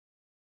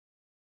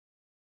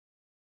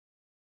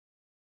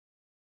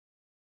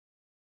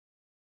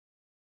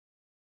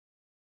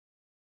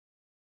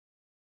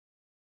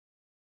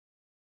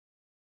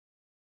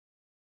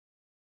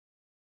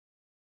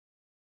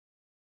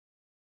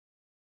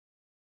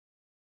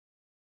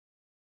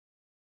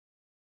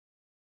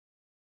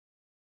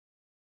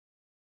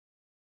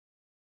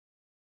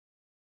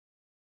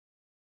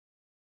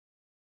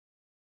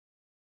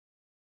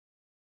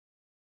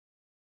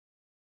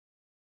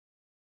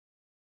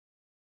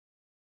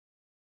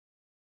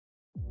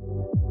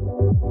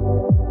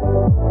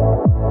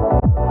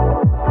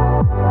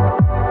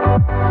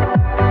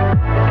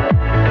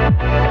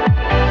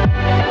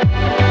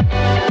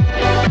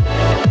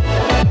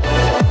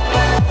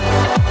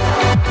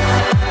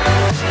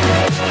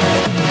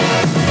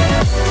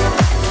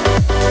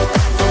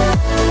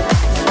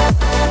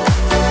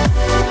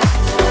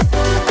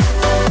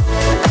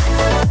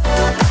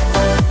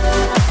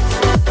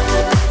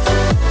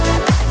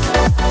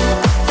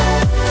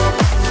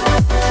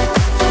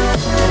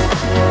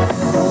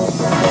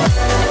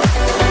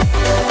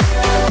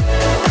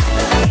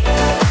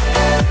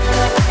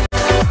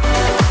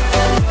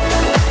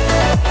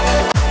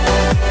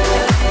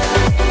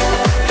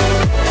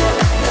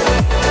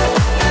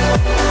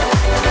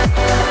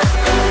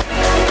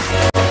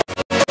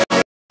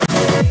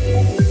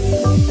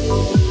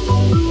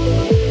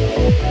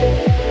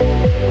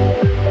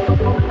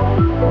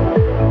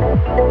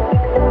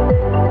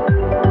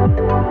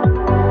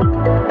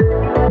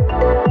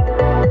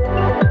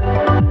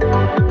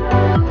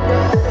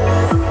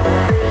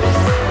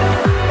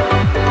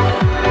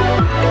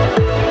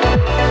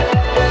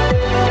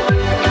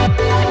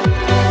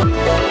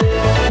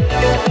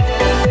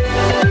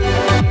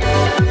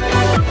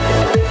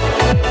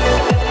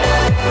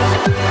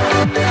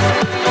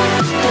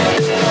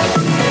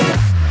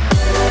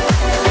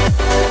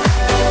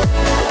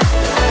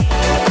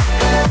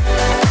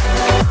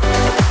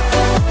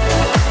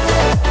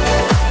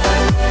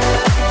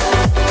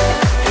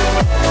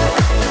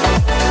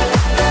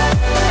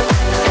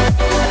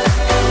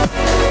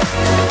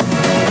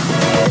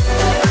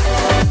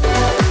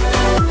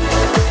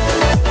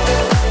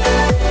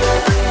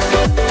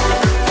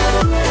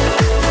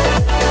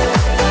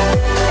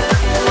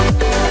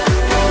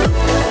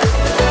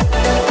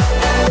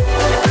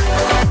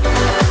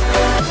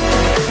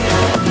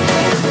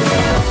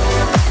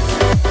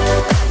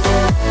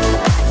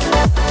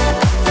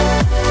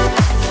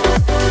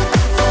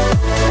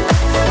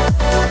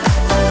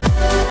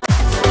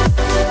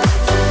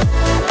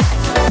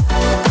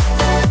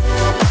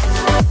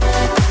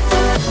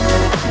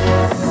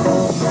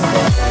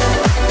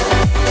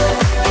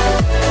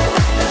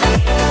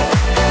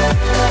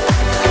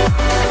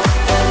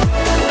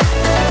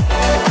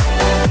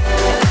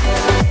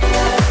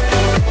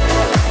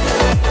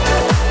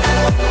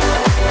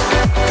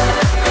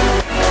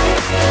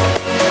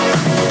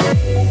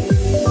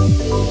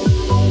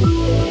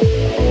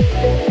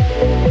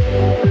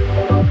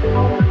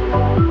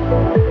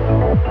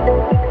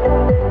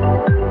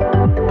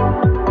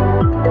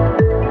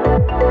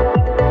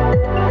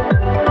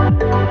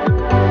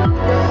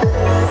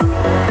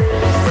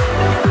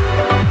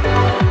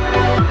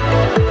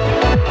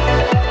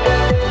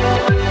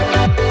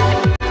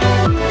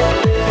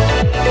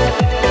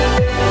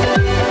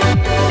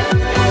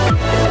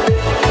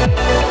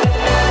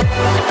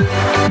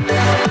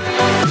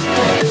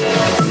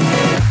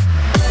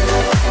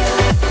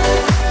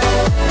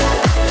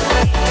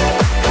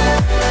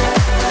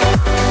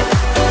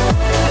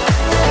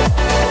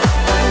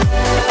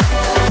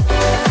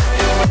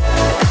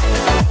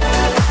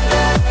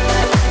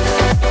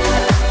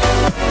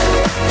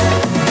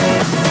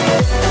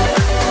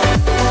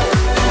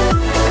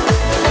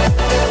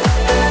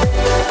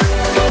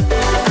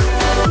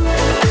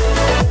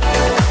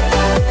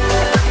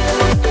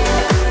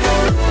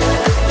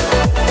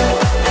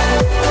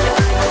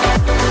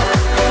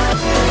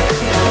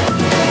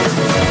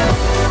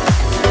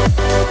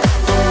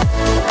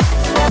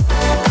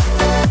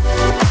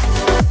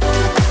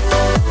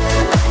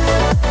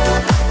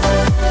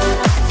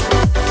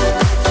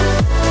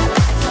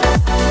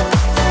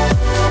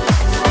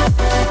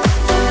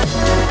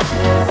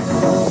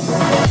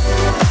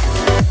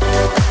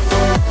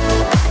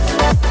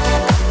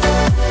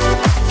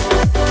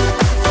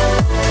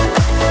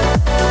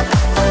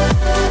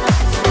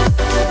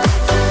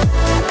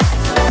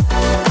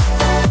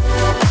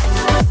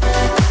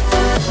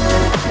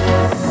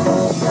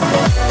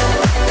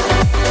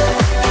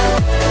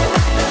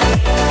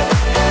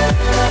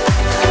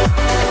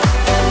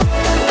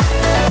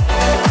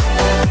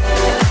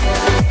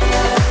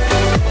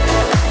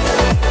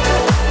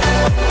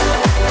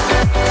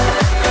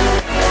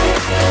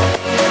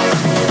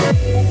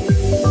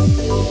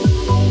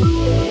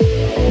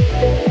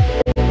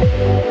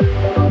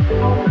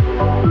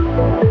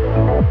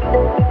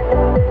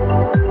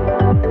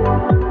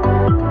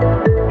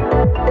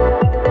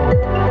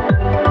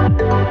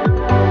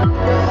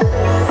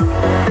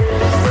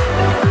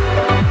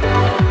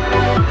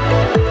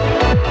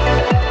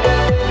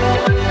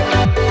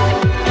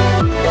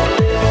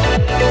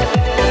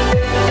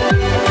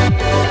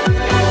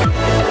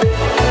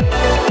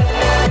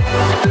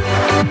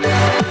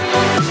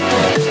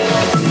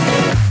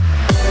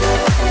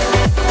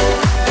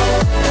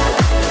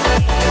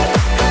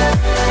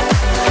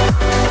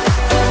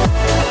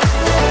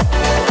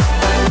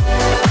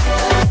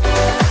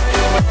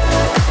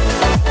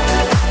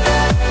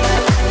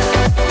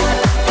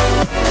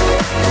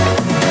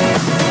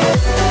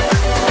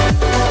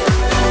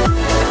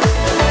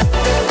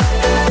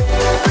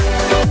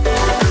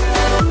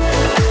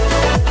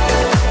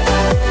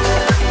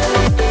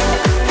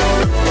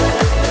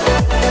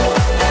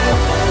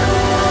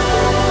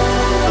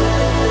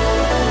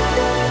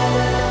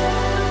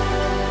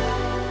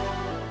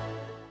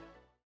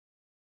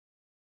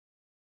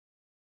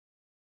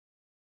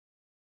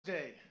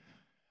Day.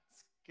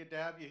 It's good to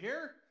have you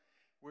here.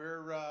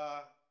 We're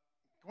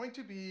going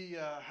to be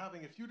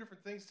having a few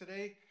different things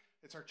today.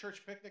 It's our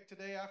church picnic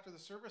today after the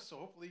service, so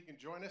hopefully you can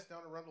join us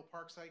down at Rundle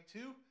Parkside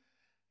too.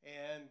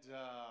 And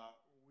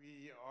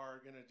we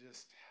are going to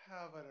just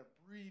have a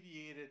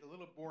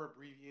little more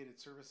abbreviated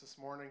service this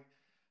morning.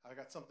 I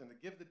got something to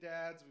give the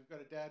dads. We've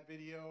got a dad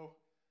video,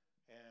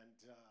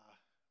 and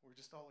we're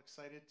just all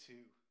excited to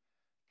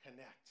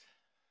connect.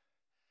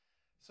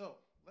 So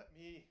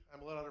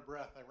I'm a little out of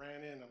breath. I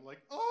ran in, I'm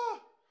like,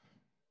 oh!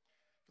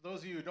 For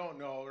those of you who don't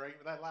know, right,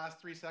 that last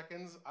 3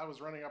 seconds, I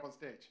was running up on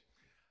stage.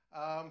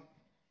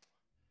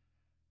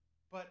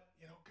 But,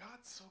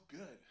 God's so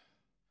good.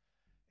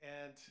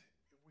 And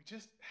we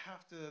just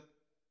have to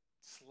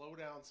slow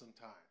down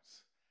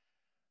sometimes,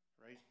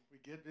 right? We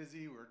get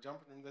busy, we're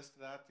jumping from this to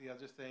that to the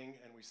other thing,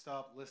 and we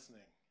stop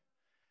listening.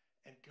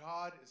 And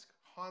God is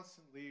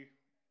constantly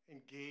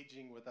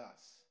engaging with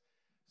us.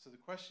 So the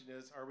question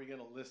is, are we going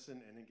to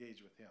listen and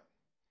engage with him?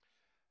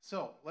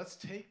 So let's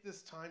take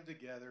this time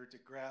together to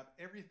grab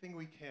everything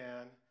we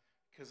can,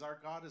 because our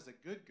God is a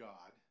good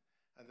God,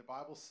 and the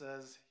Bible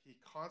says he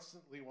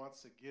constantly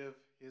wants to give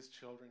his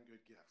children good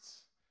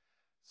gifts.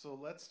 So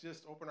let's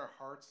just open our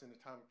hearts in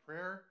a time of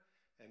prayer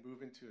and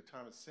move into a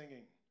time of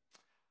singing.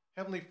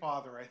 Heavenly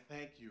Father, I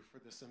thank you for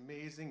this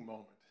amazing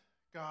moment.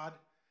 God,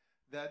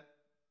 that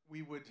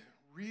we would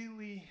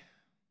really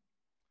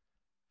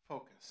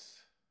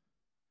focus.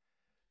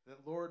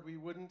 That, Lord, we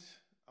wouldn't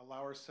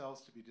allow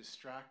ourselves to be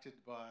distracted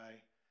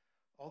by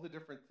all the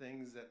different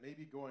things that may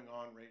be going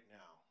on right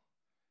now,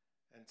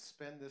 and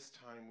spend this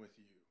time with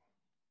you.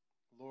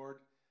 Lord,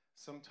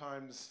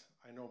 sometimes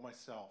I know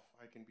myself,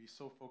 I can be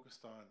so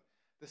focused on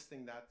this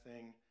thing, that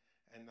thing,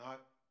 and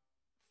not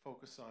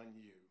focus on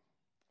you.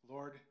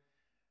 Lord,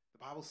 the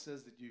Bible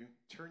says that you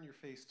turn your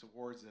face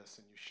towards us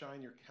and you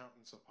shine your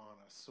countenance upon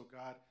us. So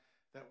God,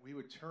 that we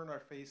would turn our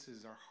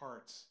faces, our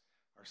hearts,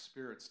 our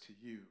spirits to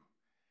you,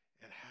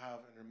 and have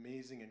an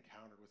amazing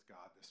encounter with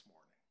God this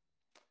morning.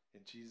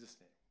 In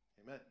Jesus' name,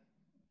 amen.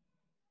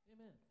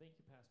 Amen. Thank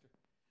you, Pastor.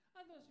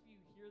 And those of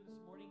you here this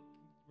morning,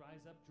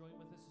 rise up, join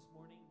with us this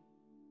morning.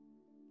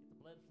 Get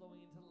the blood flowing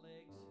into the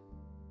legs.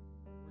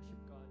 Worship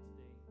God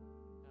today.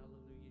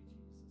 Hallelujah,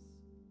 Jesus.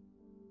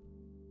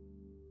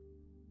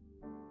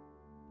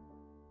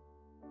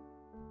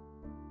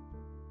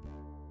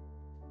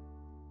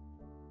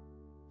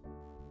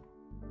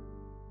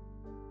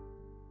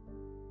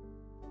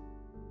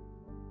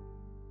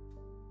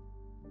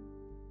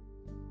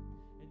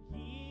 And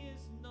he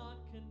is not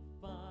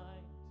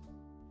confined.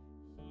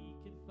 He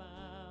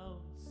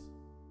confounds.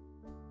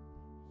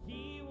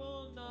 He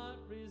will not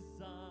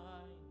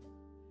resign.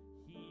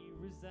 He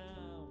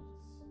resounds.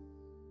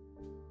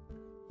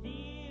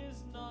 He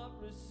is not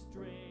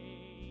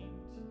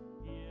restrained.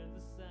 Hear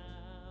the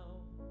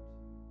sound.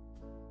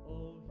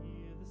 Oh,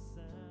 hear the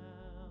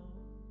sound.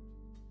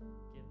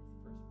 Again,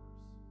 the first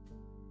verse.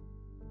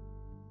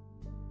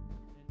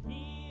 And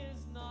he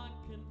is not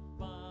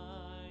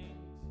confined.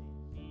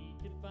 He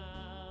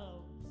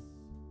confounds.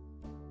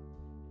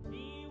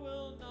 He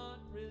will not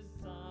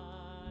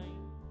resign.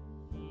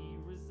 He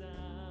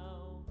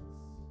resounds.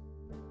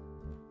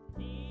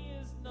 He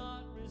is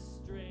not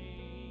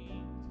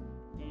restrained.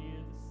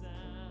 Hear the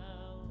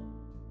sound.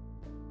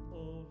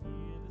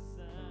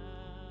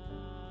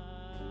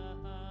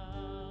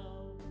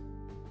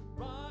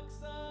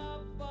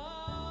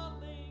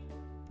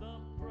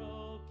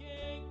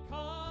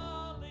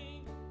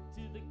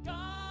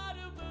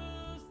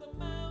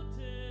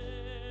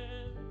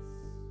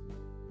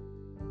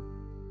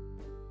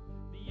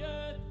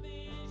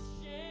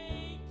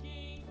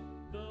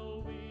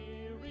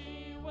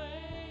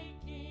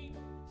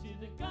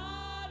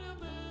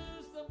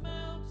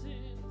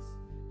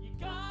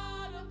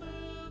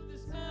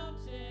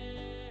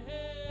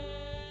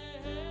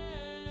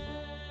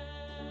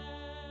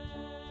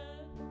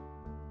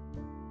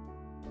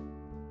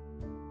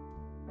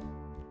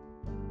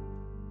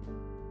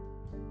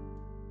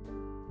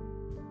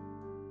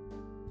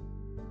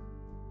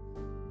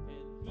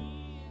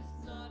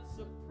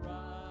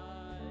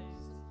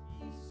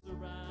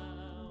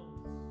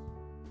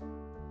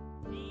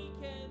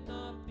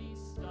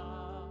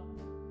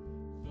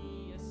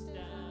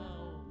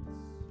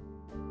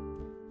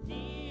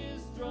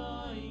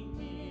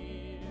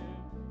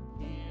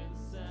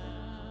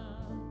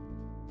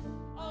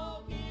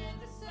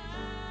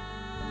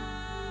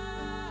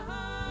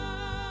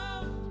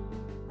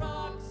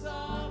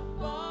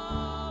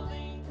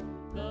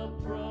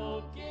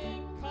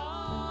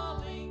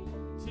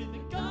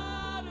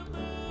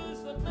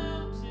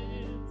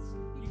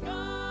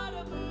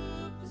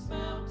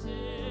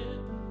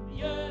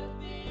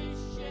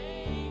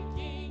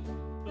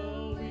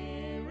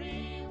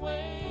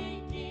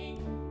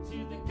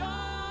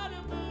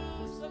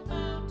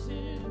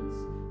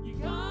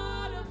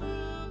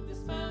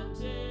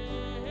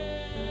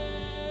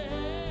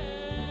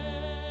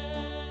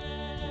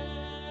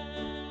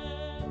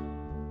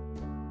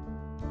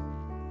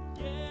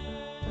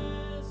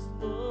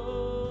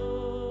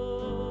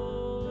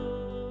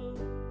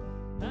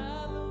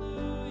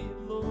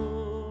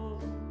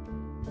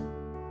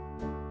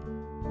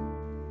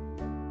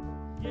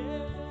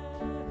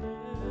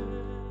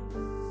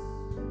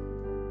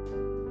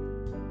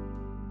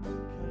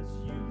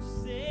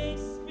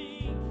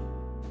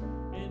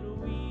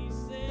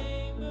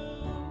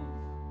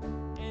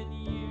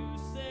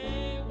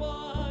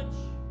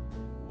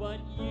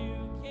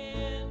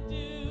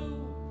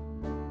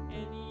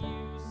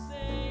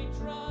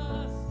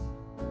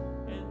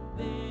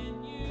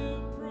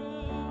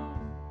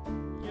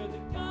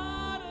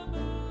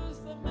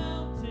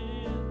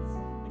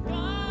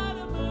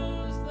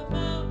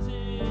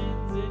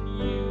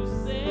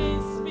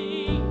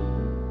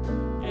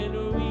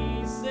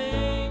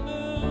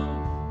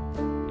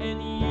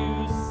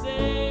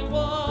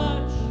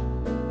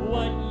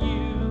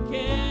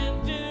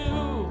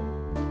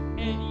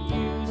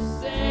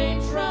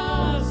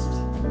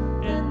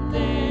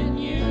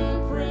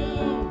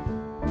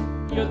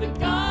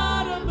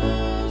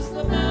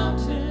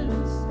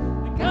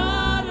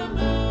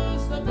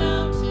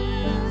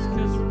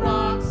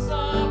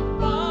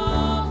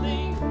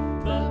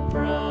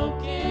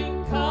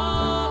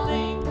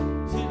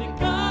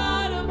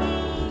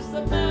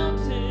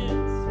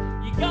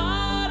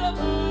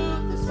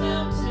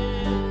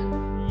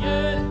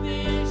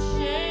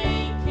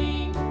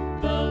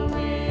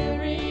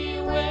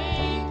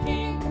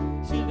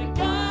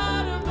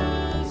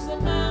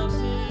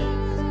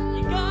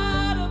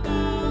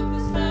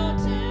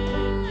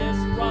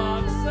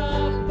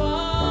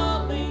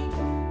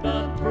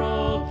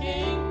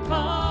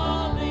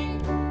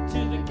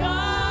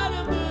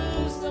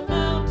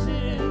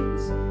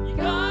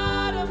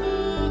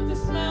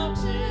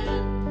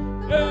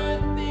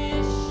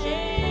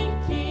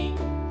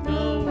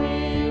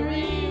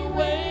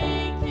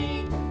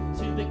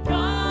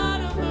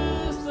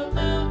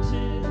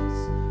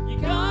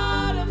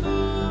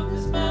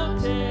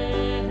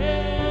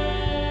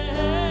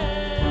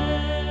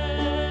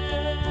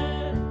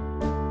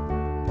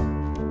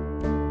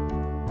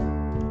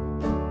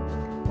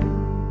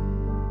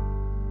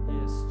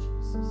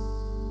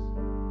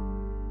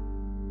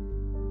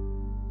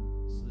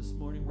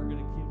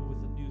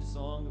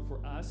 for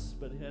us,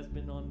 but it has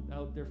been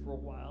out there for a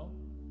while.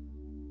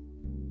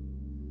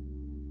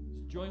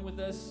 So join with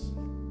us.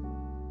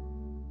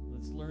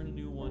 Let's learn a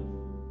new one.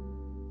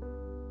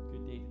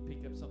 Good day to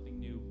pick up something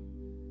new.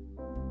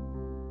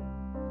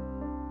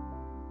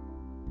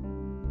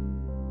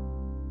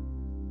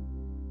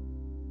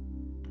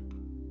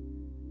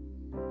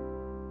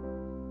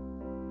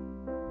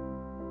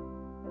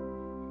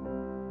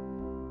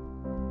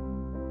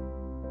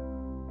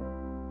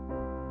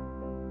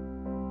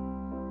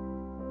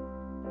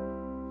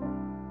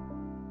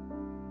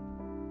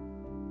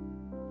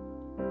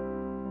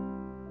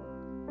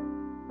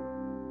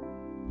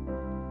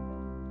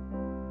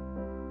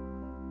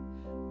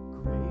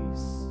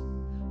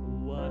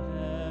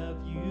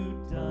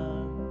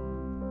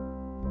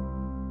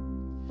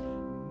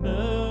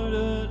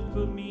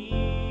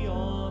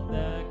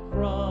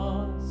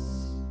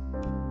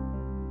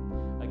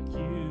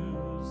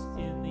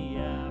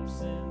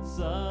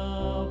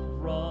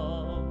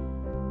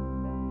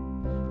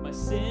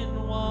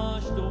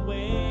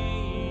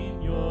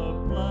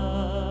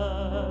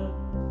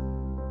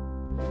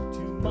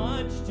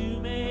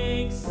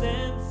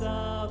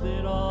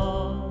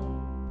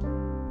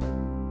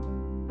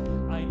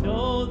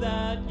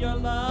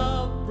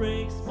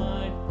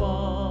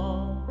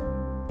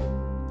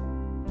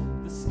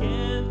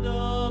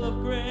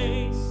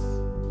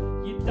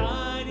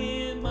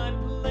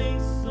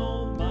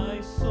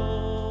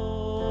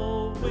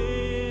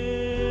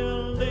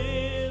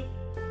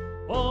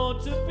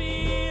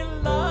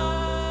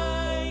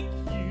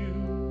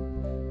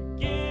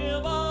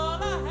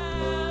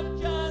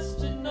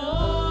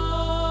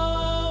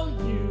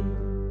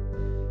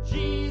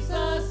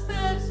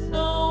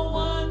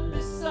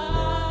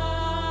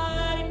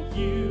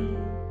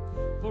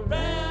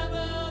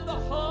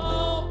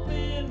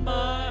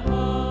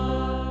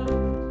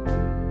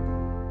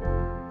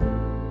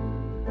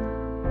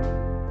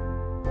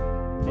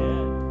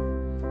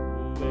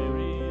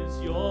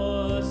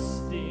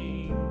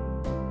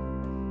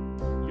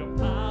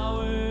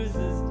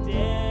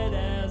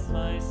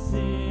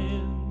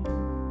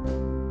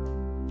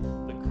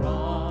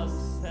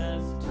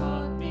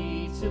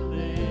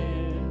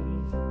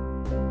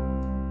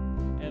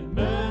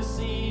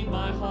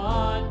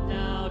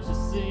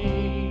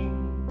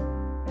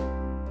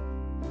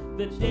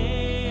 The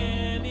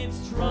day and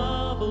its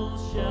trouble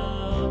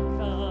shall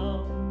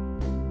come.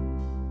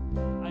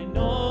 I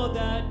know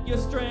that your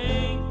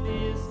strength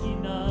is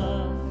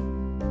enough.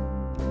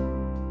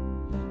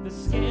 The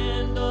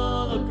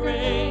scandal of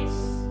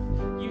grace,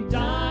 you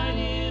died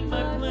in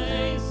my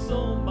place,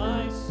 so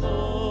my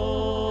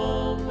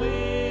soul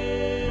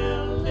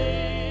will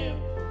live.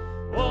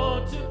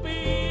 Oh, to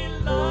be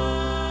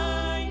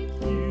like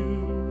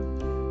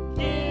you,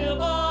 give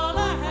all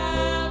I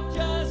have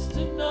just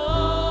to know.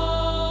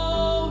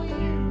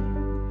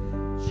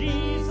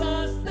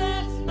 Jesus,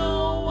 there's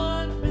no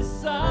one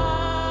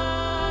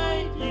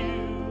beside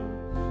you.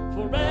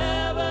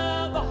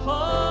 Forever the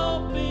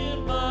hope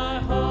in my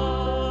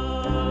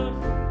heart.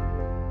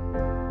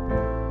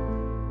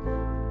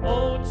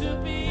 Oh, to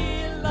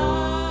be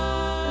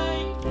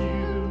like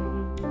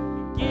you.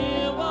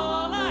 Give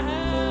all I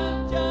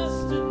have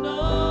just to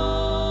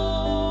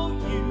know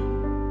you.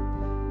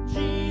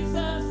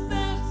 Jesus,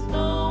 there's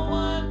no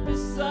one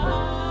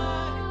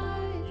beside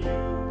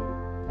you.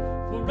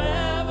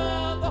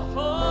 Forever the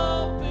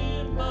hope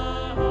in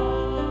my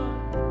heart.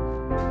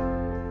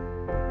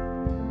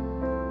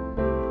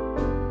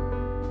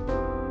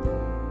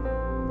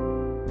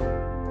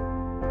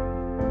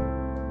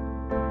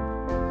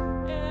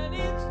 And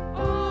it's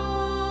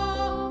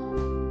all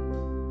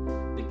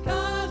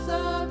because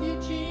of you,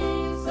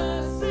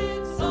 Jesus.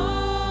 It's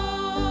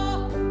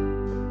all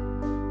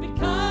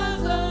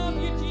because of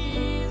you,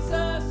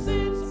 Jesus.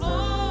 It's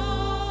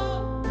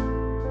all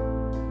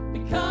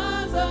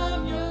because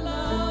of your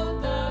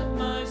love that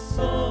my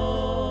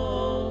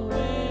soul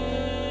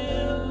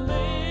will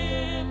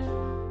live.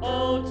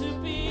 Oh, to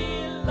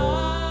be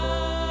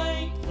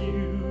like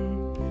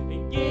you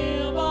and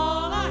give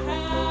all I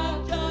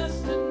have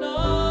just to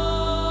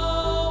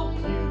know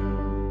you.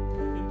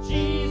 And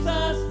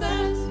Jesus,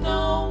 there's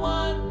no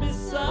one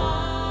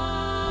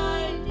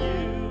beside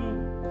you.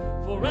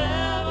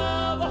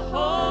 Forever the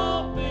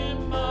hope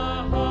in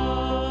my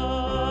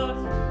heart.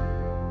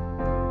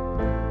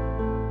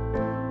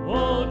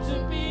 Oh, to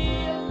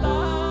be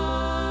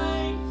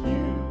like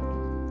you,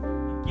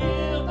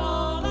 give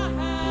all I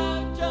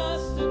have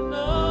just to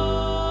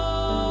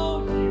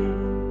know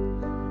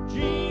you.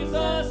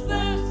 Jesus,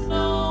 there's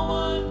no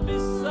one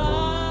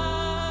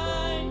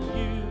beside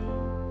you.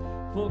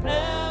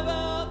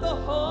 Forever the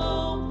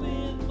hope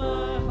in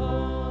my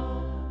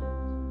heart.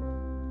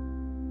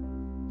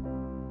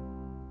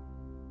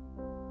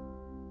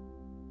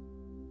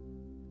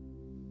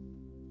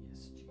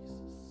 Yes,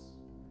 Jesus.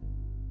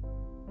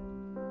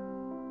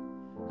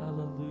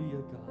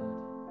 Hallelujah, God.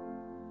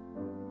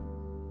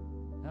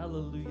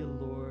 Hallelujah,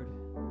 Lord.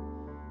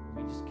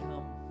 We just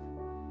come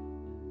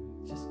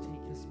and just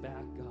take us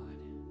back, God.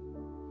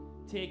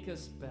 Take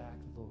us back,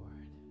 Lord.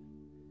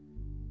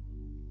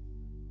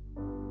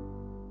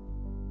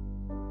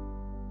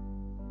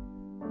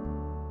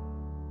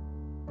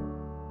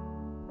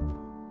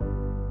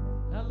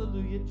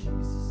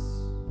 Jesus.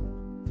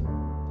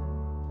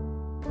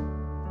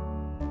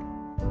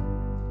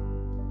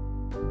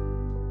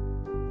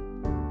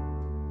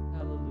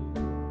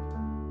 Hallelujah.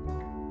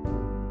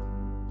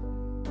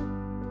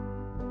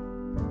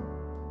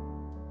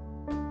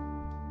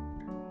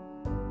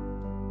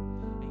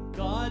 And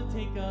God,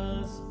 take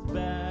us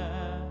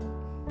back,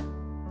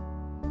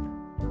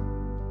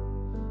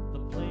 the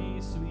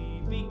place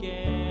we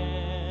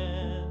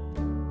began,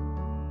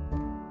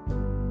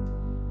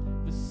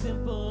 the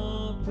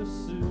simple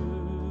pursuit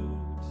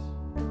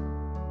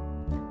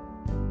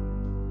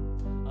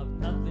of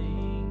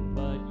nothing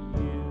but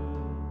you,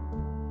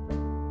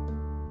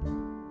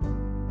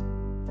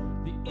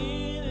 the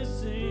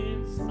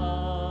innocence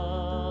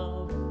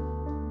of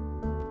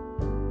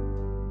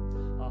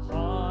a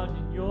heart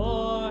in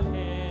your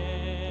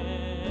hands.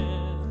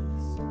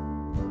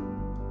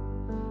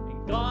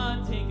 And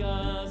God, take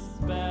us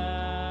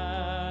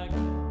back.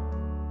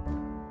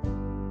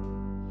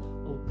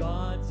 Oh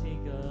God,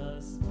 take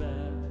us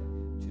back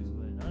to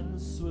an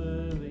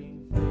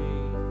unswerving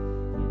faith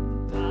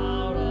in the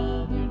power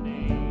of your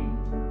name,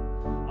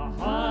 a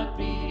heart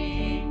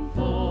beating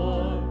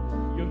for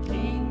your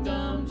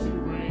kingdom to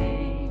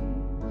reign,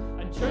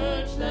 a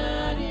church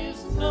that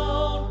is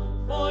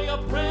known for your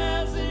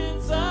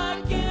presence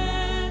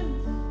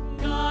again.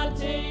 God,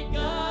 take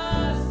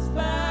us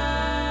back.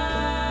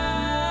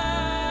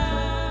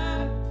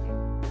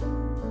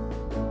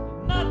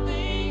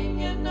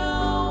 Nothing and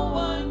no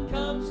one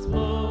comes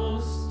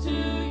close to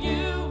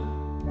you.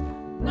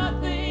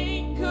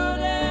 Nothing could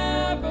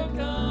ever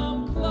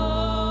come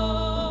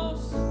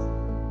close.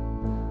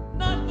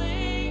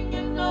 Nothing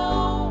and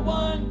no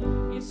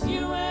one. It's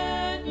you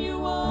and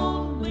you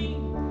only.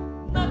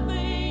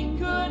 Nothing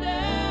could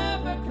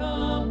ever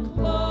come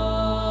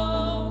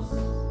close.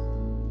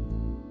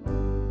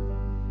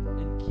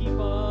 And keep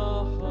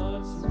our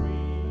hearts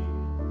real.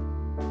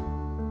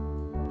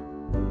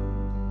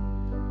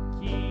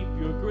 Keep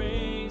your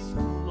grace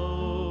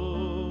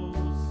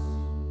close.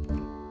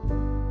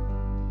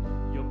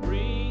 You're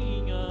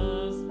bringing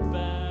us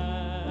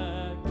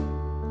back.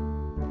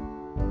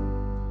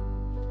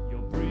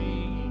 You're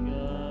bringing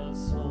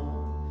us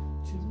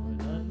home to an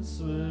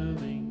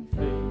unswerving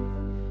faith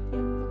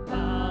in the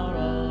power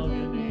of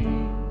your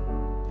name,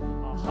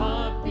 a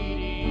heart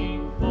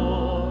beating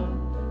for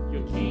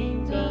your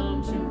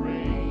kingdom to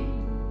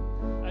reign,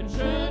 a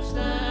church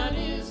that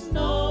is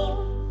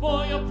known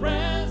for your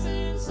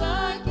presence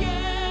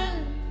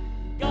again.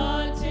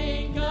 God,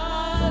 take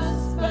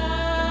us back,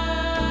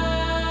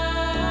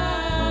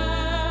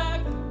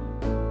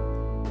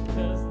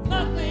 'cause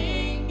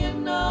nothing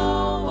and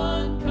no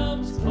one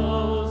comes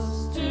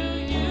close to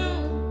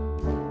you.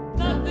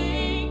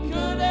 Nothing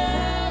could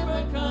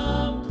ever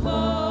come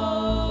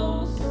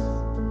close.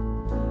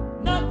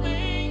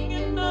 Nothing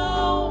and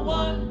no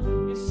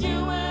one. It's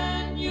you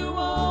and you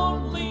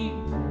only.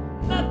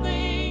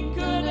 Nothing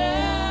could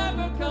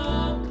ever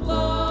come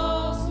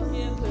close.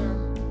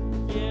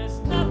 Yes,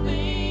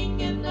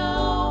 nothing and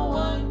no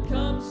one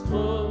comes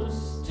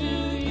close to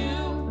you.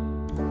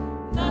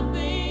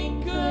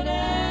 Nothing could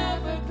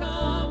ever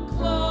come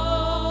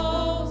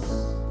close.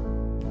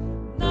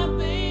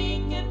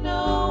 Nothing and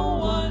no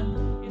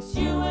one. It's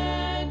you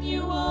and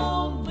you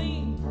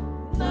only.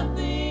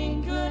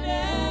 Nothing could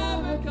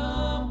ever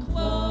come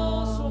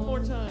close. One more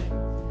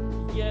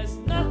time. Yes,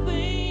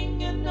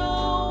 nothing and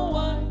no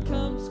one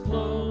comes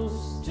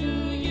close to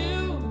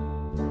you.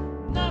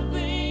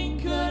 Nothing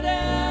could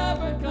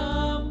ever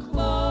come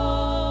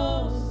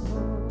close.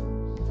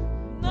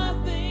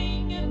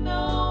 Nothing and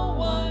no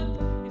one.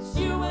 It's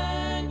you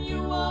and you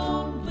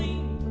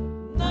only.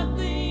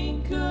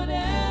 Nothing could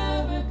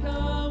ever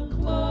come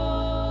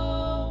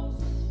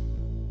close.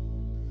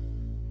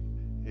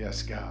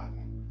 Yes, God.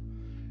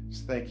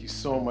 Just thank you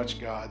so much,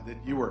 God, that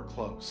you are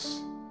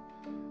close.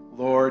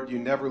 Lord, you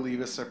never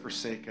leave us or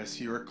forsake us.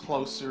 You are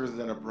closer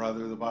than a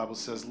brother, the Bible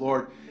says.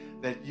 Lord,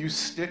 that you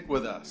stick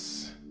with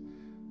us.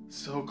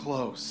 So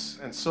close.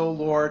 And so,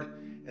 Lord,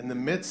 in the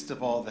midst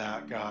of all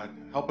that, God,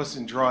 help us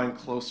in drawing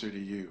closer to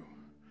you.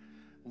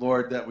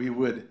 Lord, that we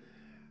would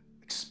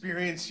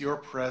experience your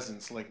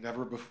presence like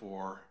never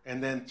before.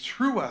 And then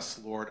through us,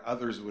 Lord,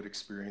 others would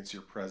experience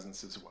your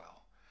presence as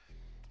well.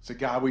 So,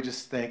 God, we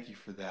just thank you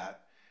for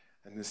that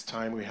and this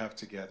time we have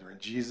together. In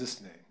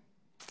Jesus' name,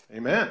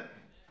 amen.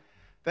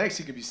 Thanks.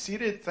 You can be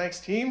seated. Thanks,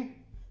 team.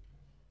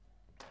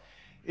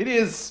 It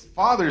is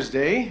Father's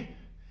Day,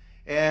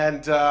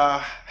 and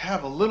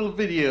have a little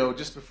video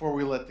just before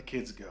we let the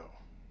kids go.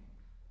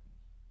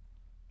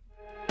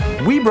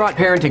 We brought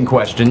parenting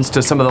questions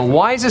to some of the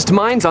wisest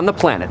minds on the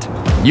planet.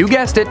 You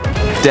guessed it,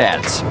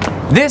 dads.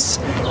 This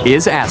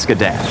is Ask a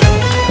Dad.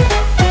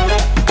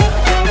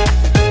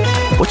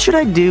 What should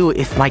I do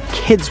if my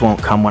kids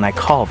won't come when I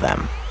call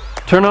them?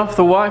 Turn off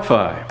the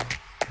Wi-Fi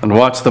and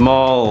watch them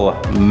all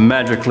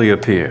magically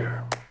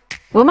appear.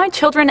 Will my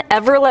children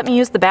ever let me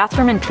use the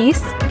bathroom in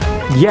peace?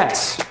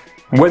 Yes,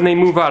 when they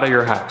move out of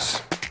your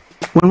house.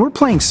 When we're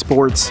playing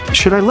sports,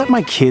 should I let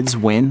my kids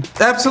win?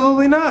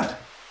 Absolutely not.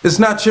 It's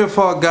not your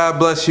fault God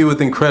bless you with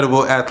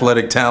incredible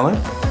athletic talent.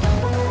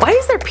 Why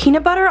is there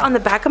peanut butter on the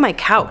back of my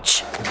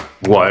couch?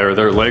 Why are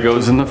there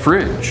Legos in the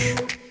fridge?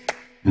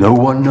 No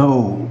one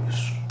knows.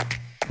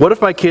 What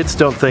if my kids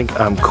don't think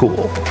I'm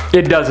cool?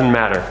 It doesn't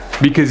matter,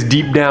 because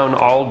deep down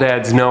all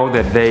dads know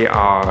that they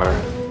are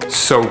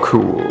so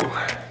cool.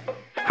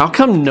 How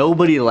come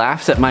nobody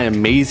laughs at my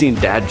amazing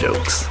dad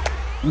jokes?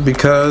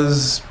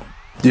 Because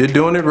you're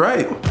doing it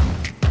right.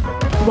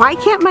 Why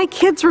can't my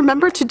kids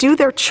remember to do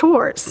their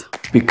chores?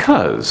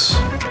 Because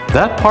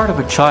that part of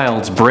a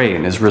child's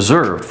brain is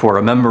reserved for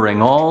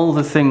remembering all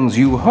the things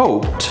you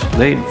hoped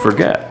they'd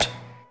forget.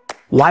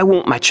 Why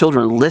won't my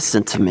children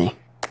listen to me?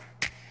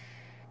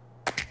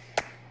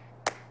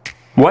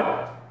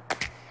 What?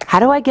 How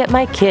do I get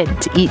my kid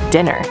to eat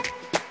dinner?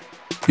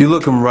 You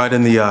look them right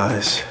in the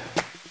eyes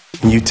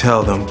and you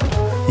tell them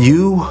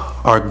you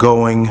are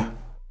going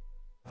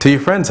to your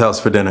friend's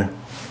house for dinner.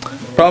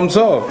 Problem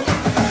solved.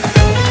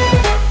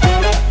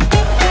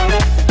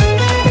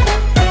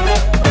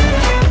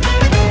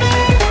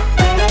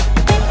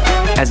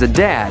 As a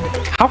dad,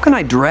 how can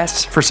I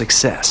dress for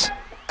success?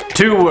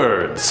 2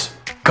 words.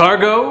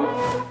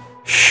 Cargo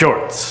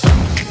shorts.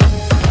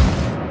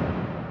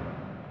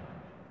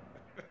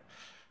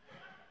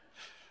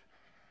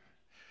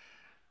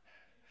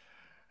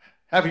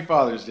 Happy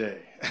Father's Day.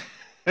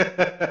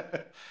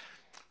 For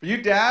you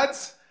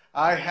dads,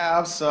 I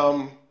have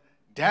some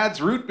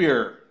dad's root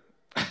beer.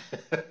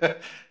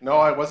 No,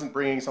 I wasn't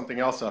bringing something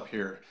else up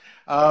here.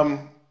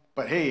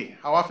 But hey,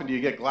 how often do you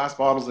get glass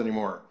bottles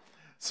anymore?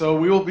 So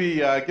we will be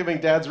giving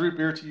dad's root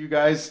beer to you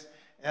guys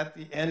at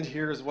the end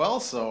here as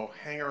well. So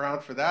hang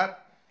around for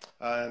that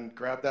and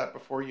grab that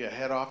before you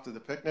head off to the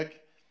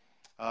picnic.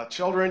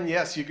 Children,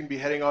 yes, you can be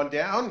heading on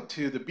down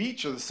to the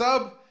beach or the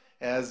sub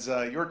as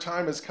your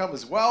time has come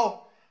as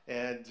well.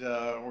 And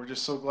we're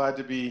just so glad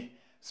to be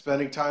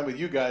spending time with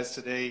you guys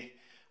today,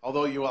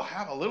 although you will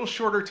have a little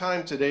shorter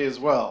time today as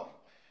well.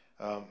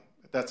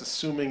 That's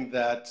assuming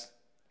that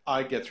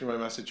I get through my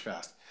message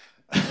fast.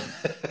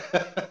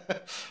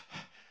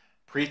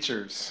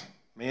 Preachers,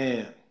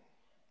 man.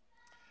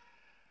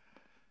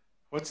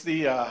 What's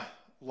the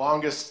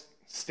longest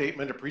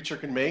statement a preacher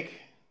can make?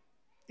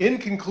 In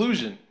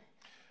conclusion.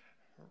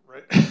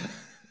 Right?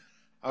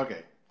 Okay,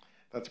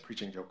 that's a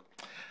preaching joke.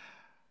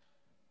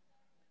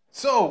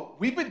 So,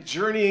 we've been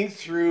journeying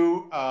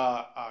through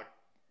a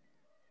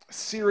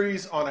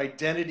series on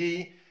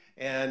identity,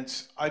 and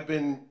I've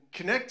been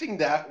connecting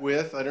that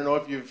with, I don't know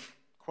if you've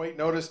quite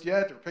noticed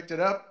yet or picked it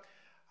up,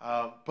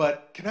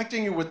 but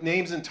connecting it with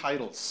names and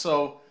titles,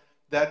 so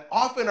that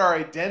often our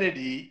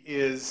identity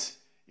is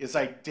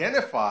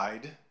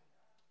identified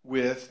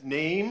with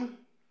name,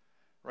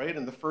 right?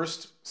 In the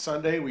first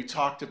Sunday, we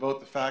talked about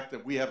the fact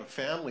that we have a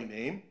family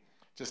name,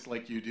 just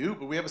like you do,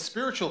 but we have a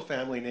spiritual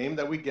family name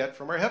that we get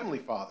from our Heavenly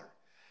Father.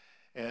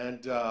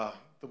 And the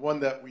one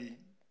that we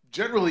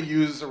generally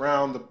use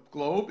around the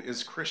globe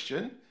is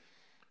Christian,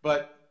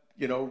 but,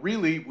 you know,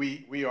 really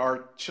we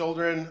are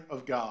children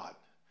of God,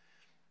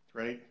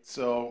 right?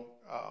 So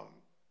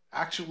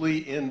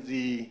actually in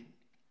the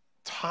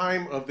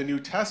time of the New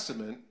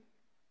Testament,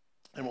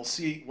 and we'll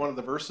see one of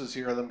the verses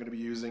here that I'm going to be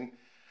using,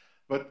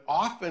 but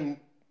often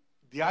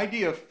the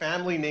idea of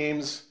family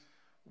names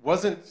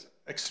wasn't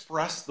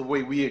expressed the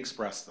way we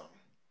express them.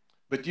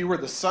 But you were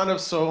the son of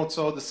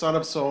so-and-so, the son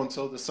of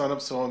so-and-so, the son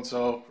of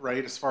so-and-so,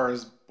 right, as far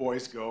as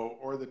boys go,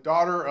 or the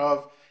daughter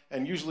of,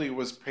 and usually it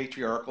was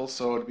patriarchal,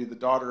 so it'd be the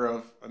daughter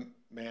of a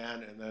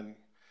man, and then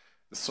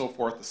the so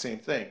forth, the same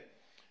thing.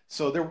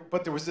 So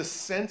there was this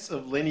sense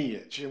of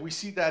lineage, and we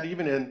see that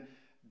even in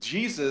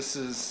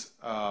Jesus's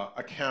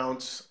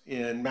accounts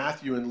in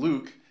Matthew and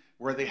Luke,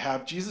 where they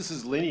have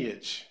Jesus's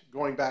lineage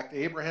going back to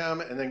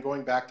Abraham and then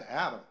going back to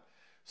Adam,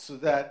 so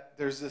that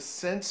there's this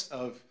sense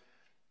of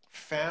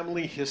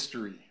family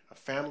history, a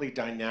family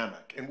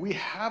dynamic. And we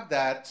have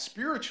that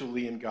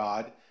spiritually in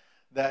God,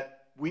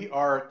 that we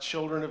are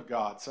children of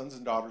God, sons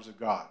and daughters of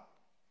God.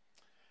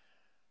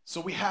 So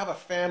we have a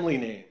family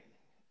name.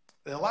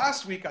 Now,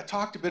 last week I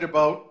talked a bit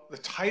about the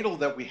title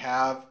that we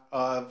have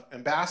of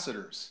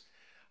ambassadors.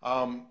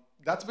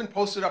 That's been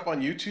posted up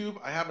on YouTube.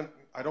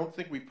 I don't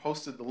think we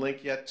posted the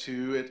link yet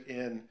to it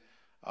in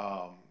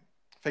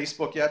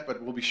Facebook yet,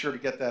 but we'll be sure to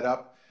get that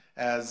up.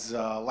 As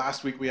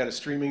last week we had a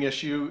streaming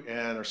issue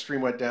and our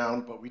stream went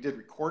down, but we did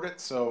record it,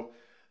 so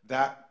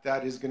that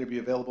is going to be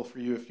available for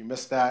you if you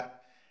missed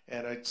that.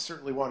 And I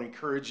certainly want to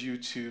encourage you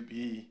to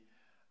be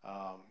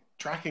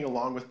tracking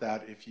along with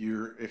that if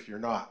you're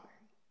not,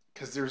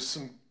 because there's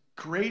some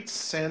great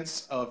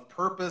sense of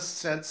purpose,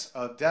 sense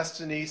of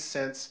destiny,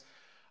 sense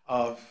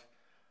of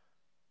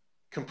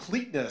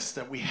completeness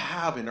that we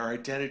have in our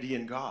identity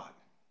in God.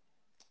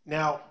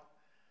 Now,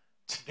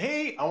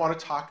 today I want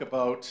to talk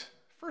about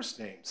first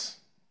names.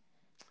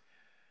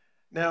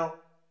 Now,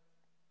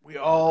 we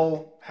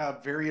all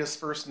have various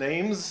first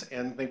names,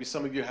 and maybe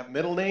some of you have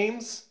middle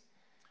names,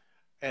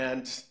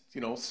 and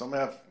some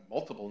have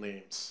multiple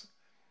names.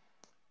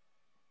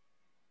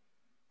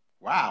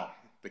 Wow,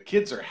 the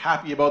kids are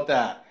happy about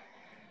that.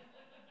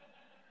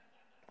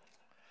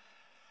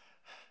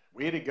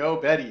 Way to go,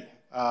 Betty.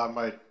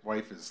 My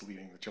wife is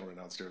leading the children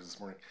downstairs this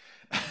morning.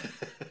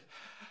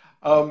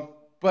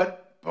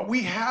 But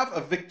we have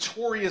a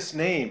victorious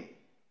name.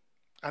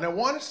 And I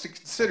want us to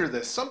consider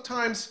this.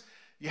 Sometimes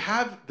you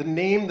have the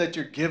name that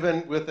you're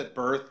given with at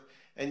birth,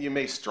 and you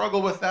may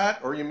struggle with that,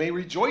 or you may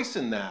rejoice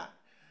in that.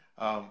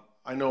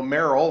 I know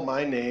Merril,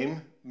 my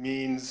name,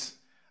 means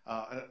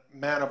a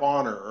man of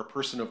honor or a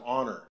person of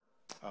honor.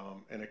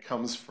 And it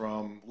comes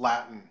from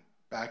Latin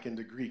back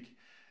into Greek.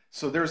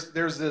 So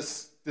there's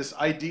this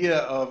idea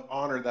of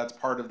honor that's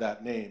part of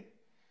that name.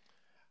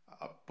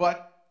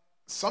 But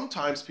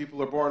sometimes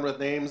people are born with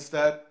names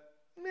that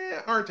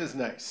aren't as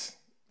nice.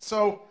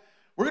 So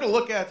we're going to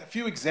look at a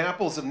few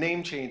examples of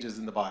name changes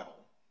in the Bible,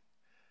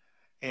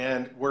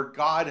 and where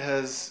God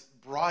has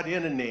brought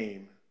in a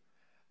name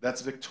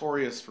that's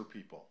victorious for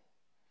people.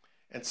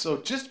 And so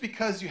just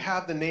because you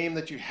have the name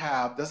that you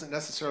have doesn't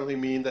necessarily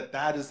mean that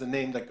that is the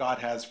name that God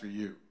has for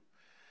you.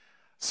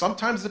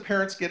 Sometimes the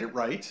parents get it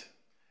right,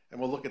 and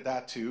we'll look at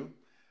that too.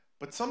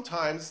 But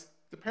sometimes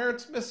the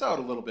parents miss out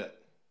a little bit.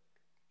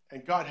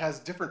 And God has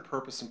different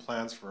purpose and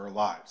plans for our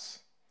lives.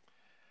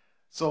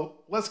 So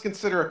let's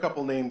consider a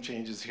couple name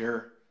changes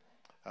here.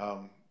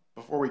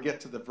 Before we get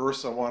to the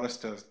verse I want us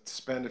to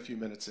spend a few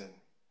minutes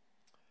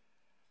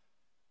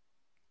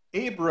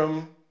in.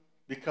 Abram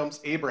becomes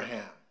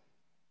Abraham.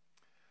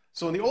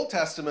 So in the Old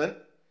Testament,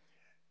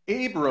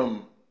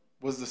 Abram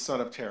was the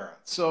son of Terah.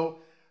 So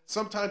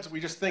sometimes we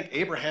just think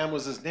Abraham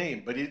was his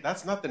name, but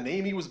that's not the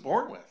name he was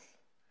born with.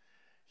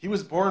 He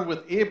was born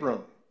with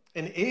Abram.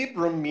 And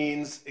Abram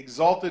means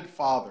exalted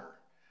father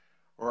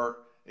or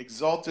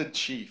exalted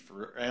chief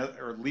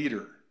or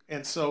leader.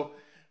 And so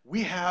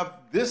we have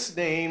this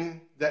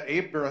name that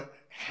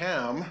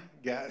Abraham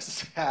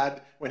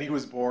had when he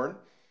was born.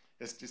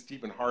 It's just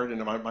even hard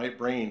in my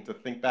brain to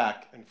think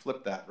back and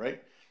flip that,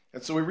 right?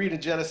 And so we read in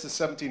Genesis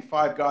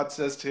 17:5, God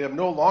says to him,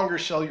 "No longer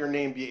shall your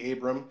name be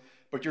Abram,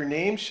 but your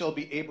name shall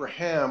be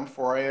Abraham,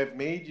 for I have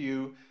made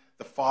you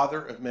the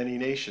father of many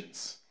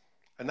nations."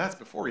 And that's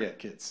before he had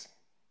kids,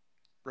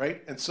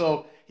 right? And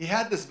so he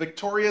had this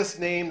victorious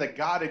name that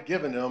God had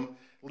given him,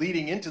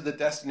 leading into the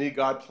destiny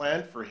God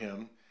planned for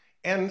him,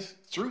 and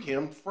through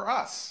him for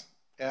us,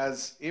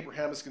 as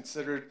Abraham is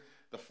considered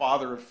the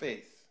father of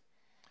faith.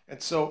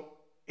 And so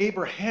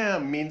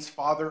Abraham means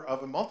father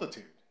of a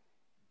multitude.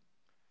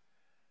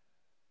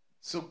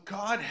 So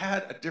God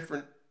had a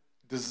different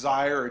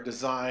desire or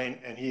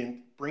design, and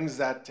he brings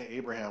that to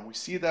Abraham. We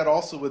see that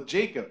also with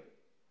Jacob.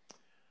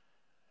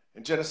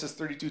 In Genesis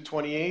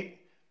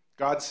 32:28,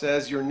 God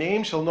says, "Your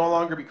name shall no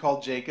longer be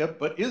called Jacob,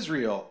 but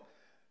Israel,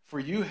 for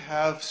you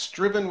have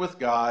striven with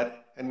God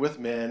and with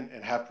men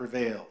and have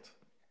prevailed."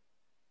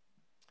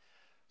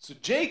 So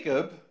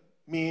Jacob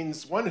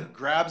means one who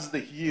grabs the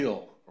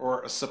heel,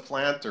 or a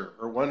supplanter,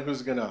 or one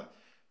who's going to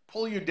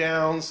pull you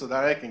down so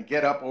that I can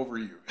get up over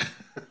you,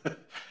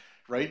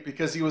 right?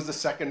 Because he was the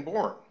second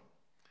born.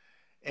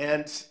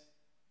 And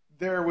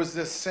there was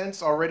this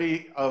sense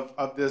already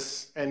of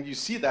this, and you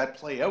see that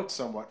play out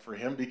somewhat for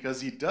him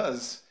because he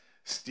does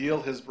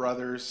steal his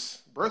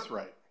brother's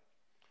birthright.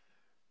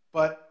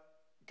 But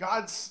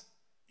God's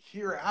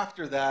here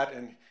after that,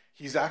 and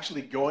he's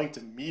actually going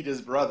to meet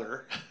his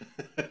brother.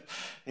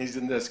 He's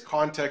in this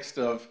context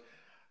of,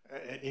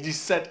 and he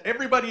set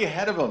everybody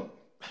ahead of him.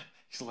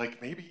 He's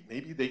like, maybe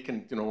they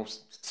can,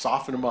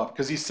 soften him up,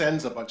 because he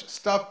sends a bunch of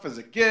stuff as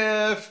a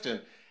gift,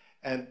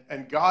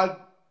 and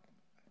God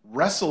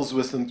wrestles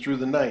with him through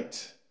the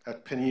night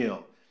at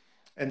Peniel.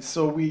 And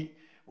so we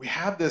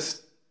have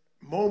this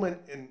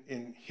moment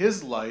in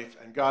his life,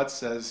 and God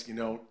says,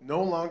 no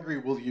longer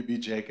will you be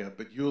Jacob,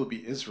 but you will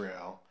be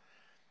Israel,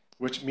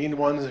 which means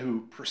one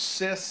who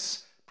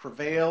persists,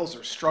 prevails,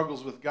 or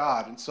struggles with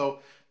God. And so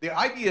the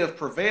idea of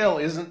prevail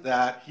isn't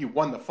that he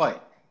won the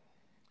fight.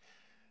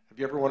 Have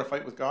you ever won a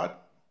fight with God?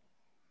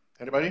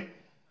 Anybody?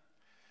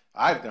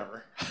 I've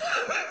never.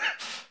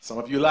 Some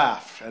of you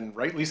laugh, and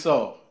rightly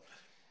so,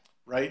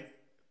 right?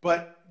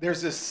 But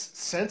there's this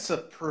sense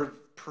of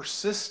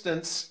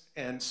persistence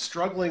and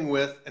struggling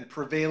with and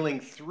prevailing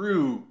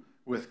through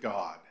with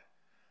God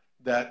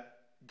that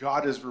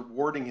God is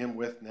rewarding him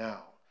with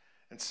now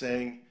and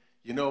saying,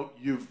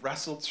 you've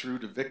wrestled through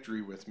to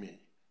victory with me.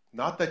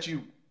 Not that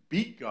you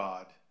beat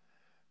God,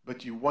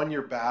 but you won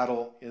your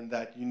battle in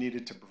that you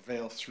needed to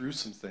prevail through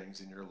some things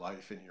in your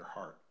life, in your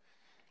heart.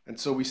 And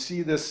so we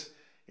see this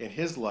in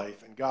his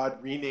life, and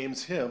God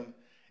renames him,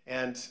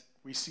 and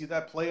we see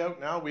that play out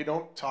now. We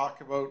don't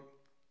talk about,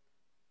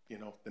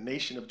 the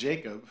nation of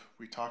Jacob.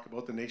 We talk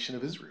about the nation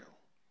of Israel.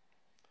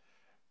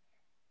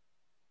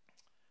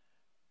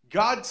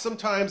 God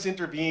sometimes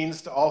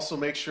intervenes to also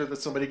make sure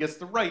that somebody gets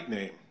the right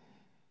name.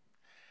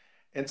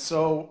 And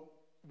so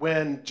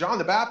when John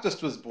the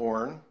Baptist was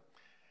born,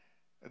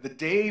 the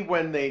day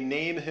when they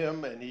name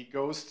him and she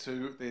goes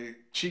through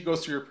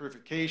her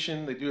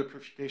purification, they do a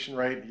purification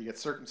rite, and he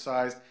gets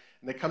circumcised,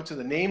 and they come to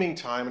the naming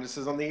time, and it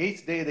says on the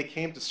 8th day they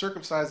came to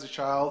circumcise the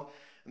child,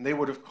 and they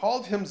would have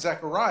called him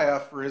Zechariah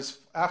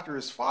after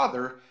his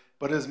father,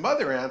 but his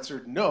mother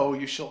answered, "No,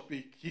 he shall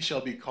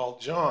be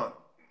called John."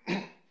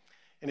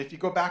 And if you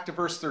go back to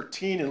verse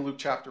 13 in Luke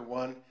chapter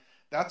 1,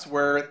 that's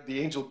where the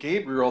angel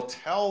Gabriel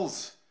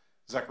tells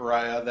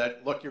Zechariah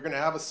that, look, you're going to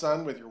have a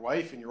son with your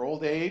wife in your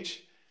old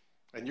age,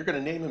 and you're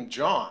going to name him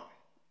John.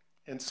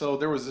 And so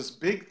there was this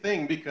big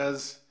thing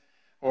because,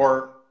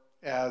 or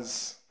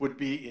as would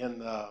be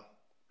in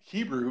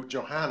Hebrew,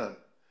 Johanan.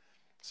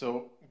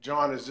 So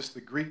John is just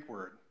the Greek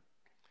word.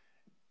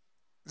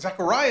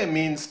 Zechariah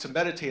means to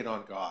meditate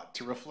on God,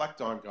 to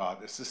reflect on God.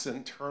 It's this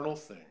internal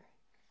thing.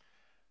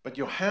 But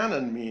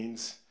Johanan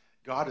means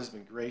God has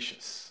been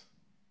gracious.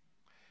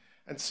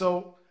 And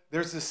so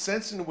there's this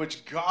sense in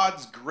which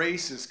God's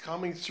grace is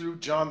coming through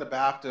John the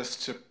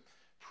Baptist to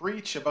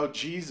preach about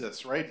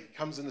Jesus, right? He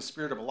comes in the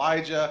spirit of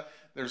Elijah.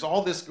 There's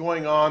all this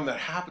going on that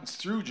happens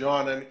through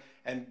John.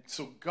 And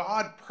so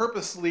God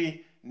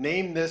purposely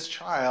named this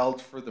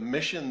child for the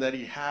mission that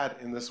he had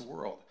in this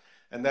world,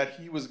 and that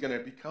he was going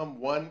to become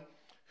one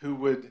who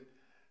would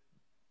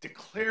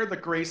declare the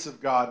grace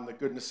of God and the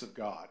goodness of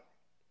God.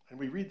 And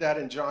we read that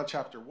in John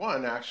chapter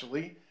 1,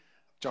 actually,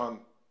 John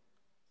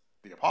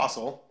the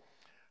Apostle,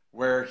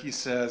 where he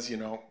says,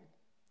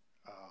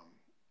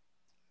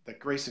 that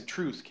grace and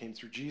truth came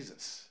through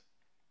Jesus.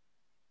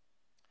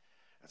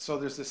 And so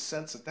there's this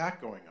sense of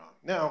that going on.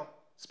 Now,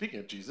 speaking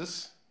of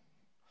Jesus,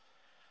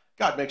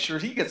 God makes sure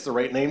he gets the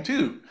right name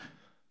too.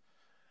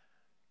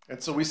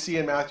 And so we see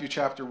in Matthew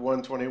chapter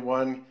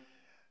 1:21,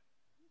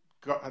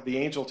 the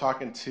angel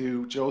talking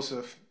to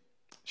Joseph,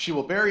 she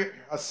will bear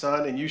a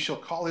son, and you shall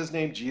call his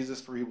name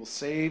Jesus, for he will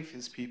save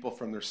his people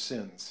from their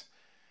sins.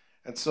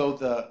 And so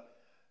the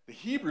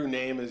Hebrew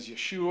name is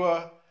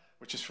Yeshua,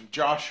 which is from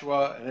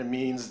Joshua, and it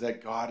means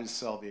that God is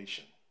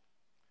salvation.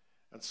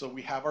 And so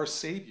we have our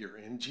Savior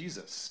in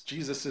Jesus.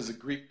 Jesus is a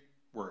Greek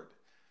word.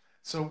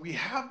 So we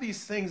have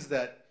these things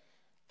that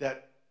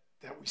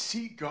we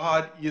see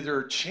God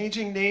either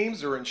changing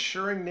names or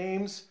ensuring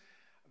names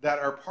that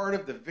are part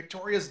of the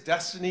victorious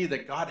destiny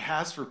that God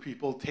has for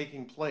people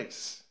taking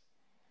place.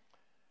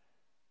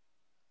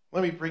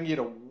 Let me bring you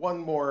to one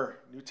more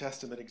New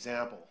Testament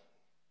example.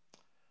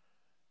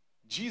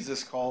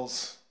 Jesus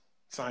calls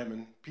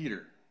Simon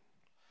Peter.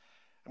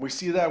 And we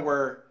see that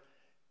where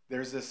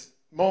there's this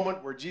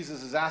moment where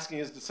Jesus is asking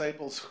his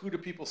disciples, who do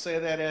people say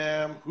that I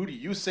am? Who do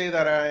you say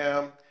that I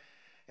am?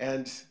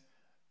 And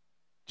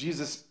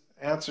Jesus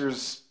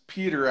answers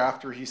Peter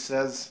after he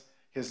says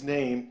his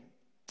name,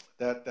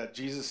 that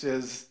Jesus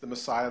is the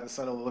Messiah, the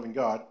Son of the living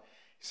God.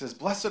 He says,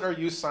 blessed are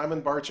you, Simon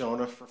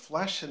Bar-Jonah, for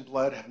flesh and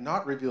blood have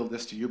not revealed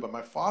this to you, but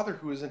my Father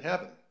who is in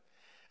heaven.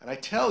 And I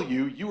tell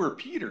you, you are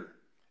Peter,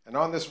 and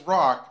on this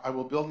rock I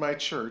will build my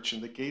church,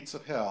 and the gates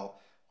of hell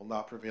will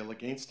not prevail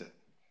against it.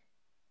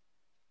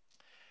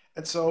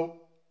 And so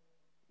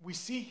we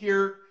see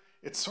here,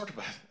 it's sort of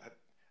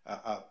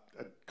a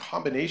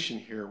combination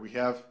here. We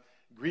have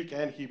Greek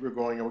and Hebrew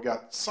going, and we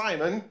got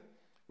Simon,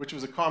 which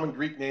was a common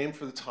Greek name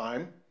for the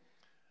time.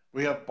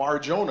 We have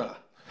Bar-Jonah,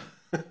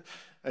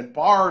 and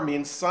Bar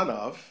means son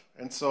of,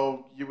 and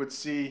so you would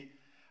see,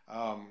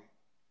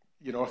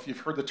 if you've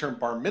heard the term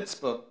bar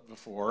mitzvah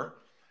before,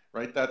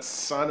 right, that's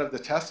son of the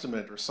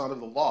testament or son of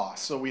the law.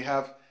 So we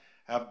have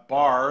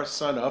Bar,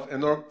 son of,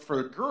 and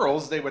for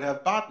girls, they would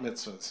have bat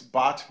mitzvahs,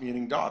 bat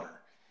meaning daughter.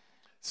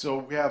 So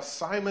we have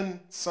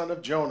Simon, son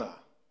of Jonah.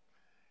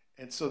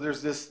 And so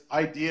there's this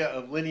idea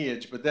of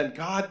lineage, but then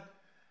God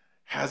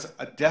has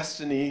a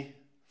destiny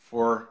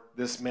for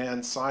this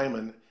man,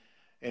 Simon,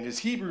 and his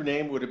Hebrew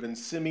name would have been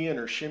Simeon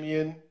or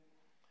Shimeon.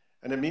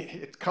 And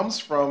it comes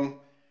from,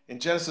 in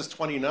Genesis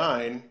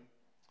 29,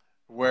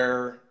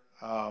 where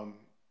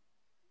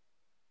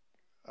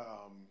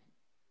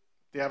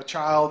they have a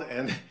child,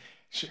 and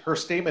her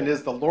statement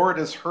is, the Lord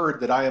has heard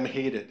that I am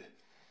hated.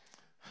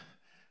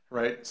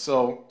 Right?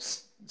 So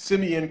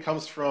Simeon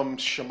comes from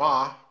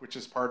Shema, which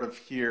is part of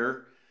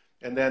here.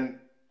 And then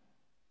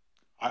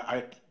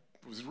I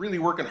was really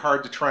working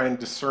hard to try and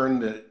discern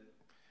the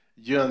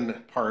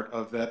Yun part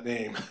of that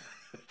name.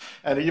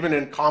 And even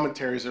in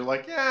commentaries, they're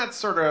like, yeah, it's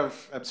sort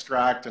of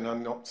abstract and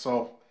unknown.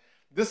 So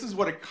this is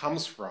what it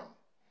comes from,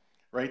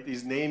 right?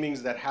 These namings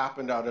that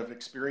happened out of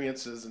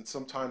experiences, and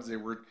sometimes they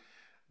were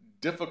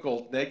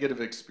difficult, negative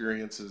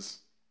experiences.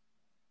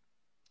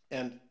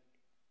 And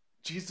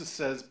Jesus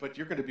says, but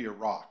you're going to be a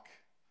rock,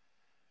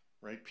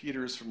 right?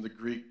 Peter is from the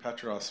Greek,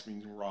 Petros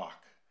means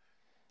rock.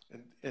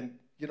 And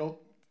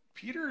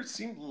Peter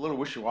seemed a little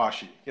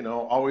wishy-washy,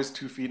 always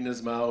 2 feet in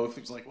his mouth.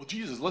 He was like, well,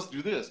 Jesus, let's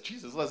do this.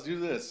 Jesus, let's do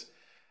this.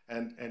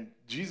 And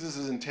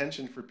Jesus'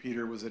 intention for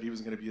Peter was that he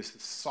was going to be a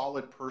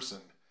solid person,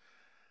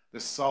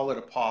 this solid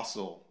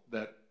apostle,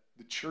 that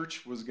the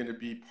church was going to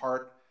be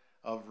part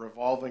of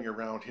revolving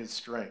around his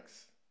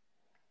strength.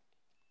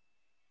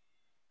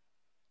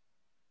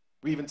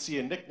 We even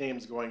see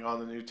nicknames going on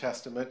in the New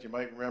Testament. You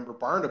might remember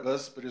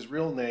Barnabas, but his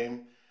real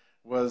name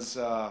was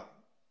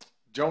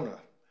Jonah.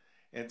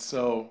 And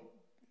so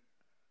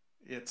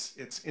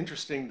it's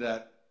interesting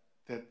that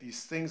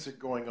these things are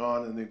going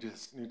on in the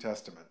New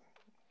Testament.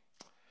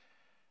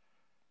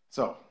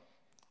 So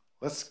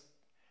let's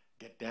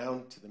get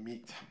down to the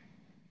meat.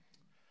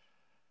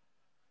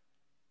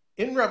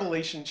 In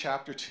Revelation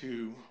chapter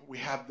 2, we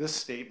have this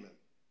statement.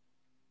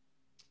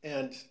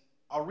 And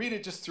I'll read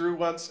it just through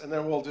once, and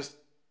then we'll just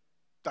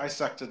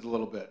dissect it a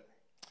little bit.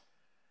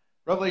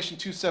 Revelation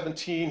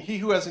 2:17, he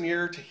who has an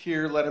ear to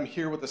hear, let him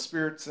hear what the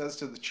Spirit says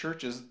to the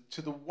churches.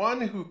 To the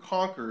one who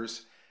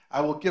conquers,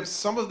 I will give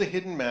some of the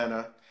hidden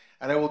manna,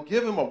 and I will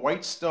give him a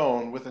white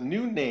stone with a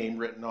new name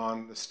written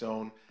on the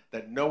stone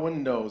that no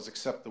one knows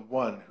except the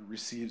one who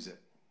receives it.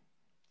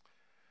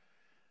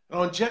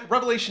 Now in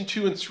Revelation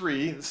 2 and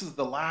 3, this is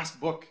the last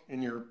book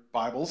in your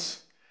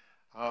Bibles.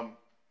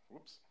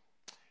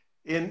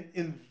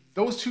 In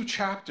those two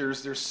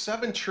chapters, there's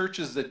 7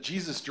 churches that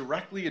Jesus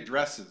directly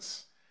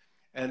addresses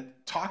and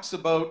talks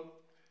about,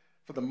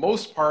 for the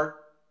most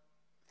part,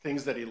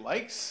 things that he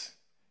likes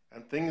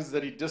and things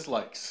that he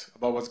dislikes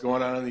about what's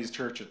going on in these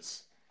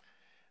churches.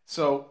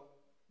 So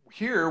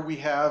here we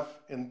have,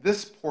 in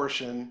this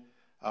portion,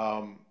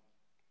 the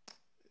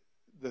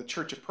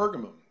church of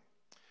Pergamum.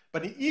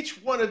 But in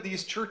each one of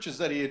these churches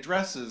that he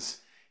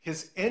addresses,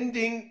 his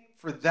ending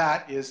for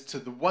that is to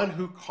the one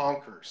who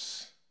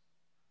conquers.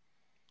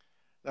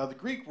 Now, the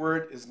Greek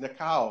word is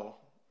nikao,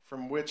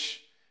 from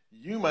which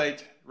you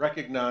might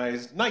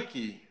recognize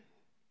Nike,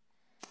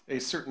 a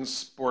certain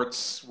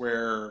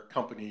sportswear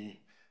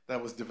company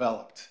that was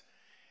developed.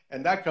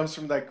 And that comes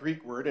from that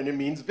Greek word, and it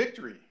means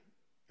victory.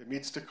 It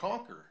means to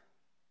conquer.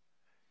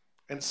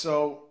 And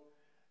so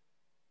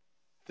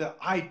the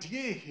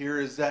idea here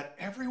is that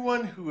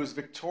everyone who is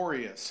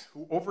victorious,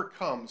 who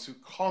overcomes, who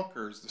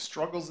conquers the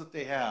struggles that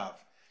they have,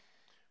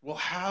 will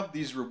have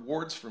these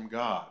rewards from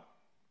God.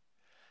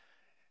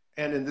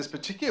 And in this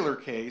particular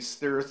case,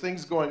 there are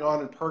things going on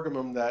in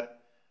Pergamum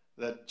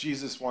that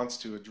Jesus wants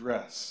to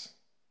address.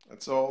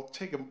 And so I'll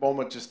take a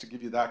moment just to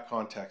give you that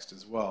context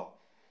as well.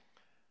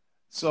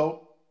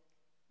 So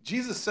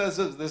Jesus says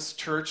of this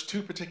church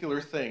 2 particular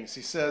things.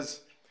 He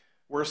says,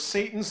 where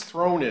Satan's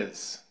throne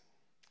is.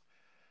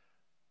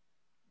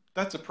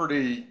 That's a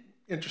pretty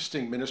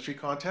interesting ministry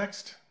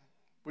context,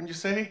 wouldn't you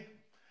say?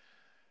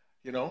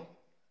 You know,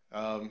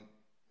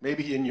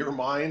 maybe in your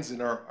minds, in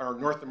our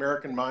North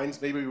American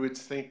minds, maybe we would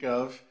think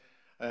of,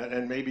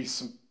 and maybe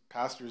some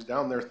pastors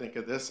down there think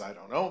of this, I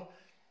don't know,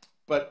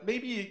 but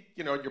maybe,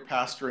 you know, you're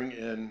pastoring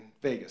in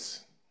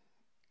Vegas,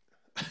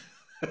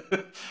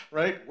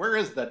 right? Where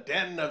is the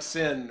den of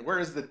sin? Where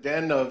is the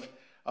den of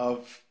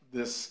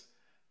this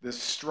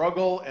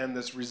struggle and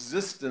this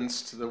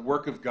resistance to the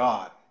work of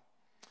God?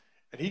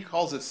 And he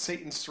calls it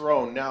Satan's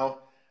throne. Now,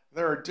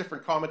 there are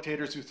different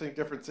commentators who think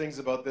different things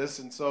about this,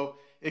 and so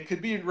it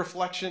could be a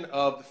reflection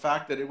of the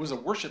fact that it was a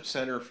worship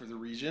center for the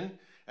region,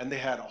 and they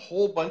had a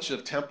whole bunch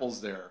of temples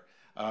there,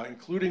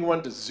 including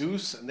one to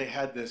Zeus, and they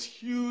had this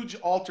huge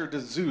altar to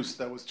Zeus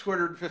that was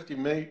 250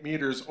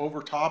 meters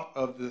over top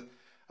of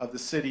the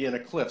city in a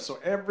cliff, so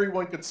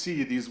everyone could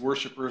see these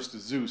worshipers to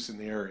Zeus in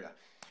the area.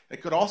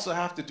 It could also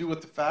have to do with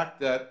the fact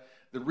that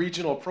the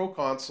regional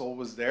proconsul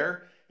was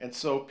there, and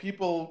so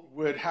people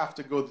would have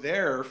to go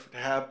there to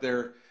have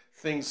their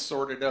things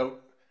sorted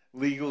out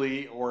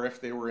legally, or if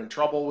they were in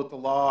trouble with the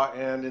law.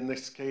 And in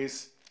this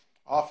case,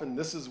 often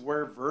this is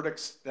where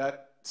verdicts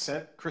that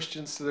sent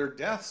Christians to their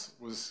deaths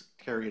was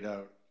carried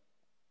out.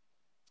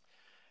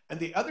 And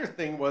the other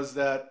thing was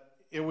that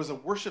it was a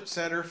worship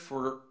center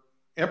for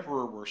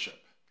emperor worship.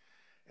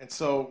 And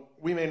so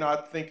we may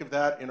not think of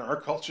that in our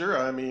culture.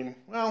 I mean,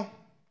 well,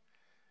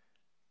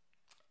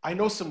 I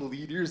know some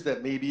leaders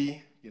that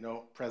maybe, you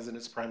know,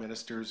 presidents, prime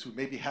ministers, who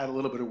maybe had a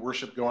little bit of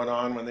worship going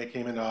on when they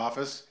came into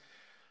office.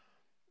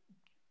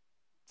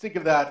 Think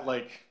of that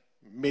like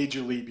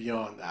majorly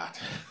beyond that,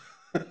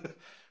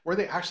 where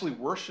they actually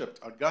worshipped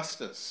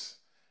Augustus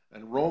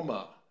and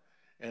Roma,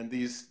 and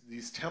these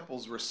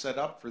temples were set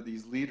up for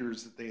these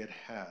leaders that they had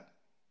had.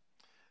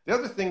 The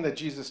other thing that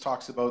Jesus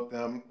talks about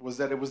them was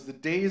that it was the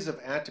days of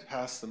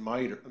Antipas the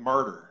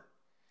martyr.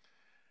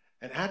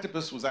 And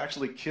Antipas was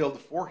actually killed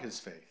for his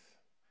faith.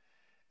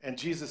 And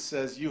Jesus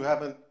says, you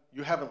haven't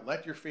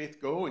let your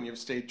faith go, and you've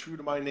stayed true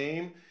to my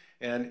name.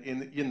 And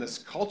in this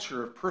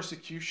culture of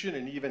persecution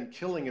and even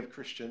killing of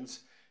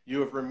Christians, you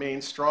have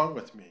remained strong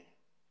with me.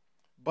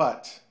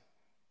 But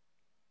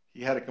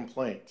he had a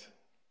complaint.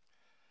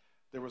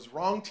 There was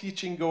wrong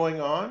teaching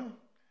going on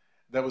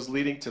that was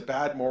leading to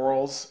bad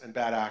morals and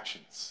bad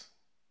actions.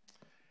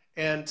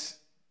 And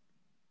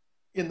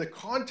in the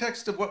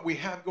context of what we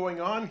have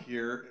going on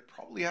here, it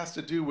probably has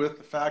to do with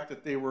the fact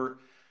that they were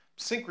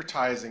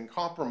syncretizing,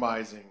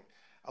 compromising,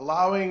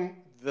 allowing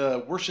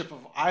the worship of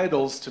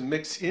idols to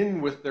mix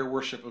in with their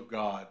worship of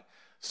God,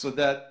 so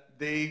that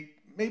they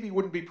maybe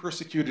wouldn't be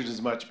persecuted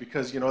as much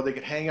because, you know, they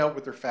could hang out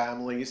with their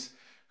families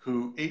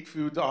who ate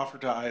food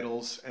offered to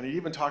idols. And it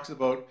even talks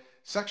about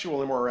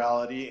sexual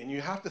immorality, and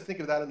you have to think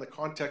of that in the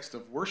context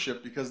of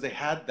worship because they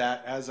had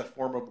that as a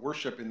form of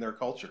worship in their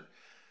culture.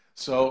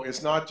 So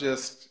it's not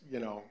just, you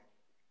know,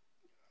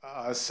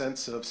 a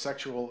sense of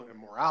sexual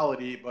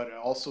immorality, but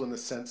also in the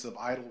sense of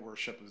idol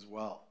worship as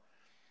well.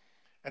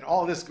 And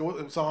all this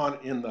goes on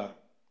in the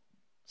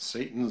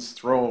Satan's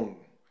throne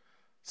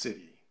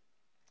city.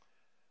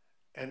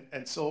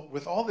 And so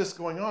with all this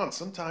going on,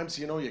 sometimes,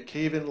 you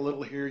cave in a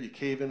little here, you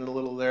cave in a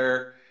little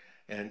there,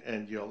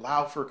 and you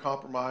allow for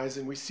compromise.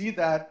 And we see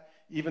that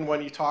even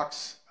when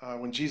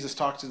when Jesus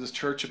talks to this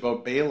church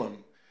about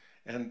Balaam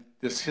and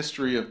this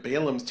history of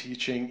Balaam's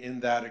teaching, in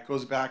that it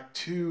goes back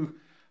to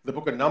the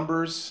book of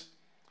Numbers,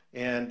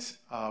 and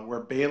where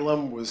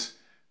Balaam was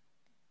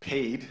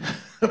paid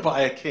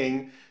by a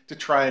king to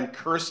try and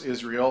curse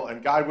Israel,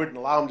 and God wouldn't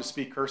allow him to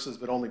speak curses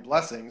but only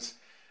blessings.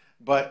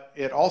 But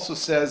it also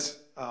says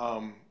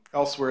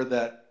elsewhere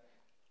that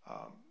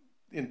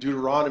in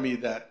Deuteronomy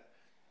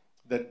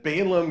that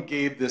Balaam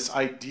gave this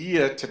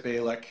idea to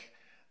Balak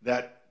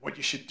that what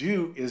you should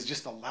do is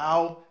just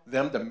allow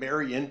them to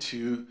marry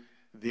into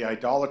the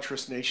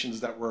idolatrous nations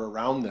that were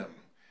around them.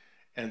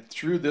 And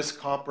through this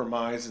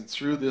compromise and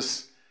through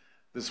this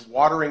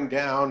watering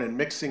down and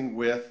mixing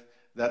with,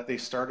 that they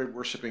started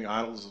worshiping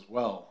idols as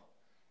well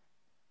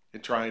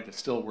and trying to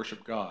still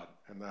worship God.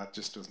 And that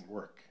just doesn't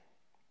work.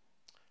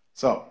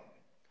 So,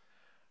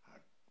 I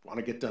want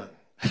to get done.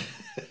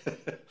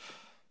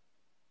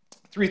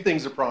 3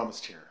 things are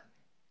promised here.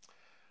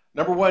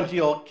 Number 1,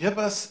 he'll give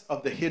us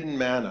of the hidden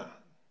manna.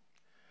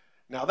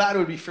 Now, that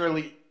would be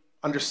fairly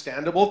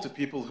understandable to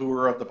people who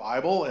are of the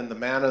Bible and the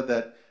manna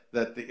that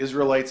the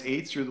Israelites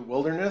ate through the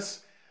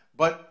wilderness.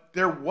 But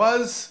there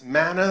was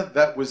manna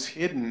that was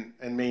hidden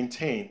and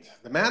maintained.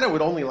 The manna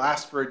would only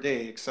last for a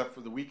day, except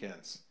for the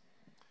weekends.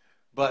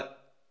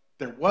 But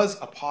there was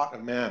a pot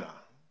of manna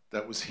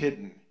that was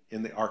hidden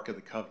in the Ark of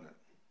the Covenant.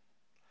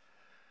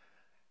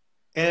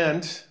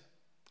 And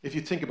if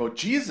you think about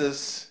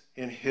Jesus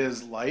in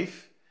his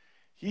life,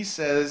 he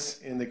says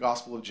in the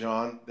Gospel of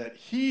John that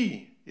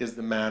he is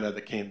the manna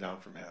that came down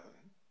from heaven.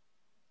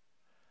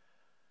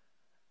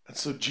 And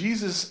so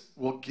Jesus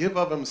will give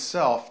of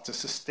himself to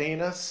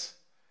sustain us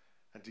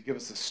and to give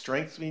us the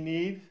strength we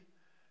need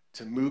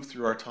to move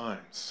through our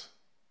times.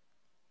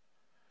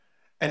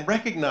 And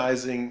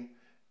recognizing,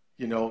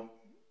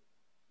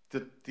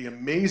 the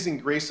amazing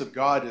grace of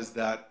God is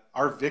that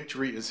our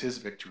victory is his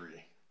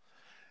victory.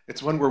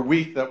 It's when we're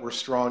weak that we're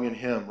strong in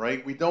him,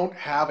 right? We don't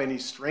have any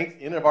strength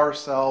in of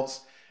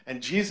ourselves,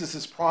 and Jesus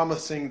is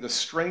promising the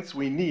strength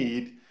we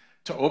need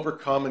to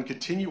overcome and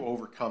continue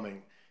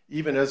overcoming,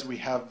 even as we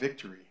have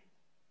victory.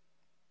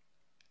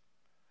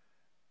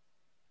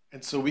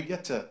 And so we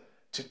get to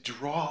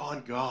draw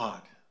on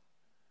God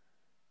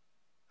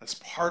as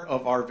part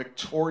of our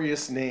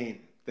victorious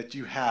name that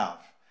you have,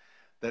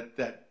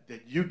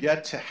 that you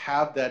get to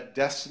have that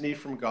destiny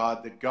from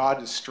God, that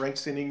God is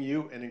strengthening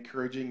you and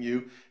encouraging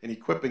you and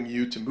equipping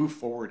you to move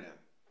forward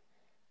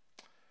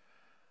in.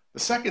 The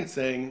second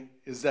thing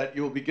is that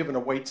you will be given a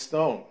white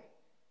stone.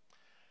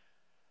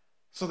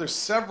 So there's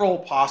several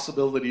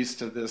possibilities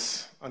to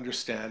this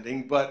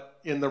understanding, but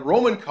in the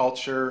Roman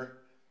culture,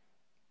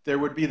 there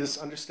would be this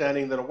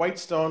understanding that a white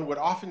stone would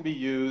often be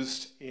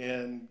used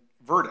in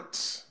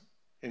verdicts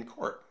in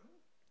court,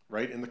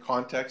 right? In the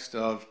context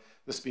of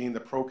this being the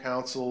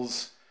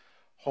proconsul's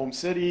home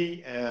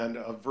city and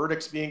of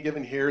verdicts being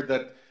given here,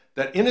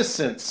 that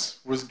innocence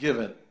was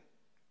given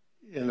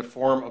in the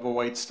form of a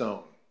white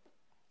stone.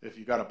 If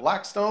you got a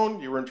black stone,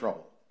 you were in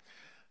trouble.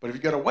 But if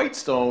you got a white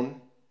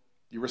stone,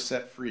 you were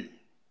set free.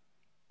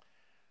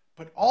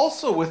 But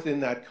also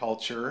within that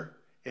culture,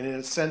 and in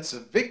a sense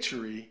of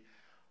victory,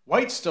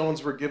 white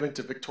stones were given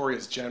to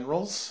victorious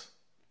generals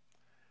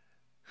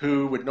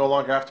who would no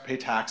longer have to pay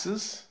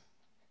taxes.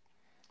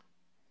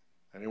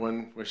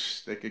 Anyone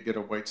wish they could get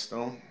a white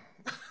stone?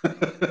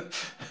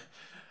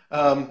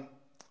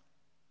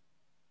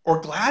 Or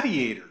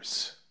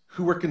gladiators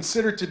who were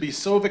considered to be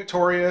so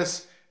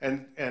victorious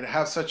and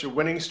have such a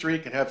winning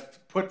streak and have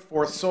put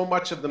forth so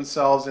much of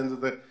themselves in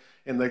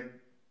the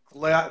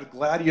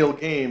gladial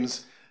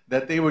games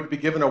that they would be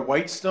given a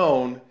white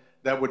stone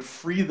that would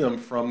free them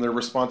from their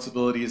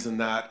responsibilities in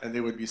that, and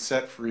they would be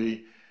set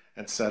free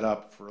and set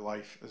up for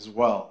life as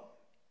well.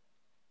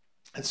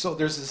 And so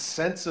there's a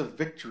sense of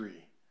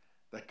victory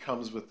that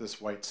comes with this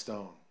white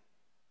stone.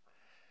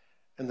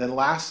 And then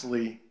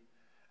lastly,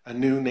 a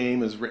new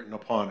name is written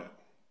upon it,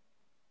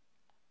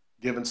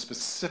 given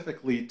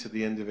specifically to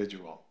the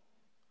individual,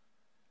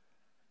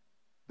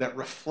 that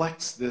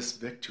reflects this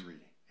victory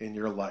in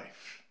your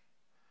life,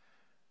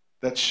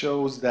 that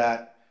shows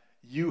that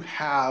you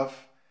have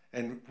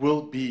and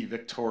will be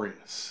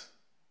victorious.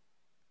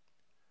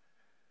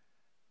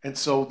 And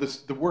so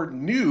the word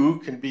new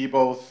can be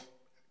both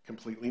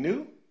completely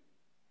new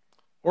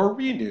or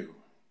renew.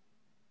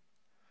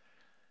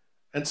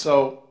 And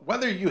so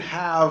whether you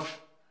have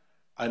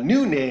a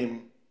new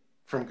name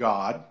from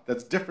God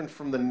that's different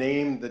from the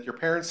name that your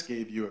parents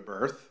gave you at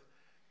birth,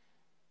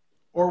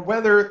 or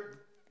whether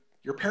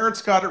your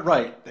parents got it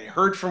right, they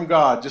heard from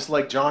God just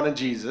like John and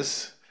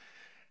Jesus,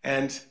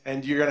 and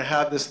you're going to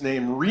have this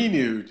name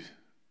renewed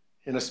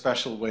in a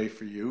special way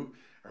for you,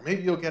 or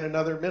maybe you'll get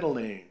another middle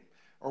name,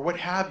 or what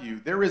have you.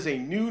 There is a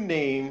new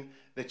name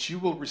that you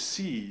will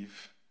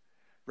receive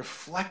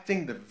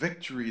reflecting the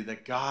victory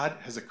that God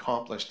has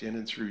accomplished in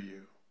and through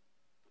you.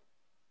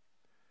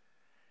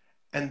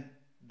 And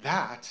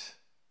that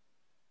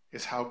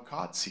is how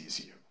God sees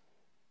you.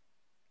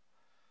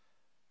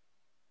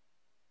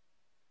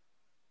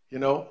 You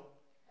know,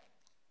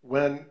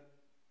 when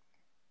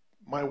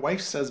my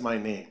wife says my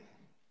name,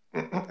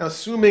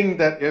 assuming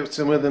that it's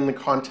within the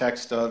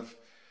context of,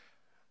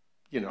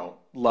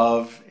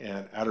 love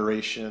and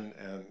adoration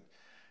and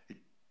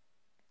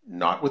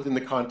not within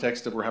the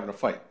context of we're having a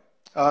fight,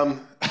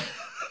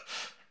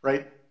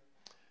 right?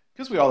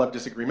 Because we all have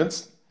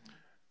disagreements.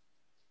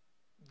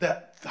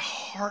 That the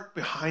heart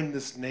behind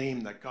this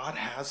name that God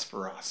has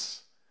for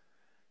us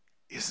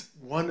is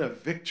one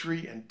of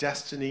victory and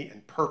destiny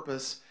and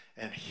purpose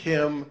and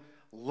Him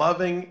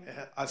loving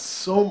us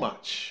so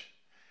much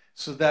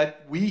so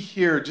that we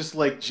hear, just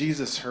like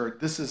Jesus heard,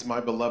 "This is my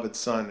beloved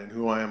Son in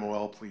whom I am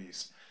well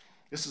pleased.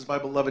 This is my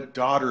beloved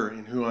daughter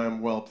in whom I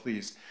am well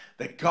pleased."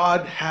 That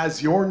God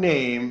has your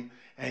name,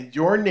 and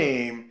your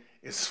name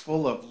is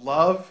full of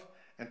love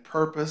and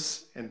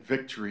purpose and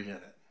victory in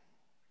it.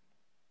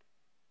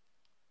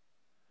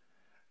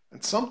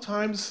 And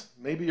sometimes,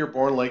 maybe you're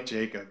born like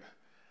Jacob.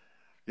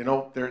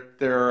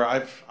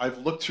 I've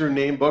looked through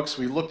name books.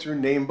 We looked through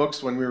name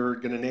books when we were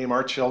going to name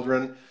our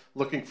children,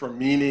 looking for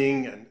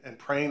meaning and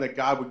praying that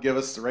God would give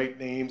us the right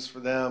names for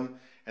them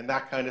and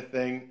that kind of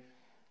thing.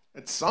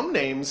 And some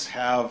names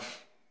have,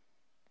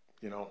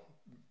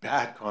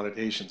 bad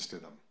connotations to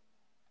them.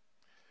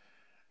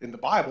 In the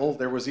Bible,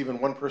 there was even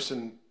one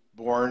person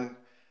born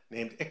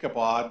named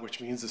Ichabod,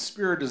 which means the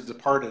spirit is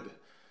departed.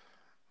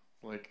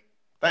 Like,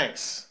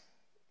 thanks.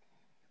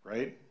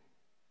 Right?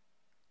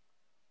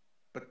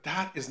 But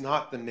that is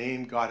not the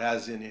name God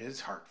has in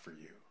His heart for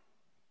you.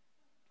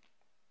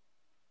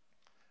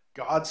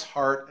 God's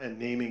heart and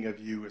naming of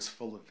you is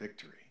full of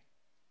victory,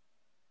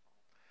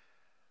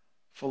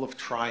 full of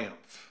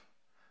triumph,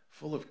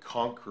 full of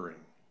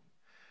conquering.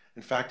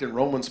 In fact, in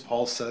Romans,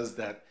 Paul says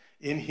that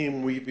in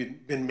Him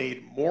we've been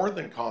made more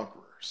than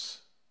conquerors.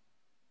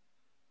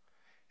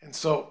 And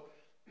so,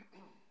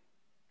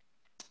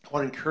 I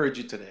want to encourage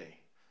you today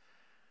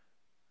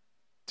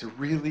to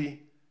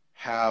really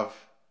have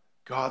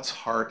God's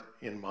heart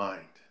in mind,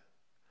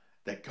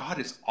 that God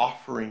is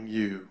offering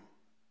you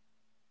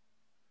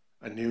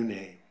a new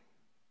name,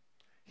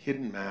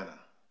 hidden manna,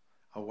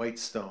 a white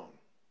stone,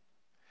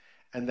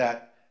 and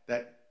that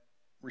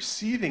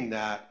receiving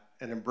that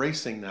and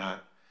embracing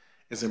that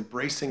is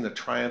embracing the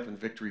triumph and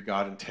victory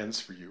God intends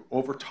for you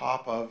over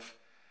top of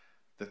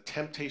the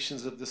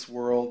temptations of this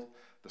world,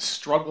 the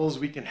struggles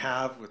we can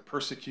have with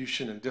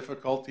persecution and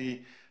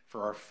difficulty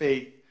for our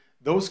faith,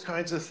 those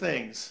kinds of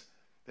things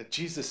that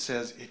Jesus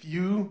says, if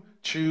you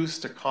choose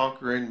to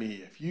conquer in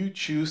me, if you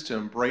choose to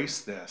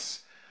embrace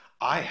this,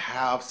 I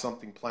have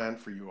something planned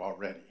for you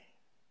already.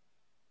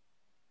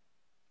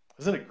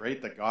 Isn't it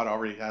great that God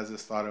already has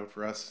this thought out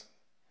for us?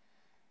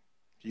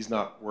 He's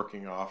not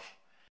working off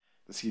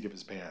the seat of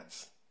His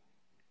pants.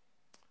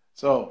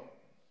 So,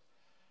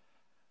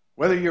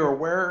 whether you're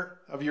aware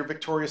of your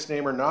victorious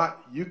name or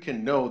not, you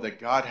can know that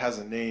God has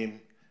a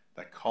name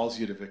that calls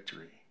you to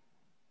victory.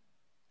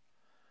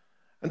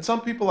 And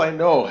some people I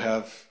know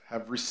have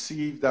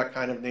received that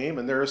kind of name,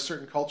 and there are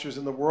certain cultures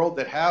in the world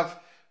that have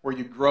where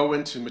you grow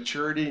into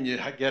maturity and you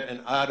get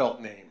an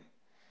adult name,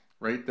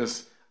 right?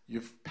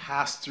 You've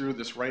passed through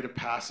this rite of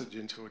passage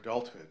into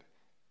adulthood.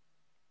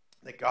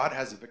 That God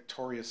has a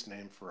victorious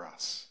name for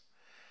us.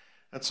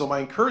 And so my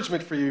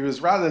encouragement for you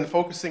is, rather than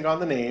focusing on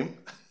the name,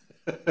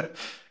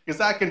 because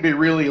that can be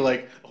really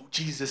like, oh,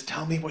 Jesus,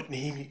 tell me what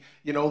name,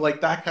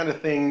 like that kind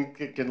of thing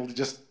can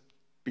just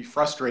be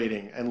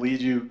frustrating and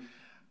lead you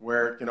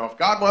where, if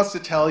God wants to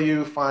tell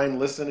you, fine,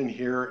 listen and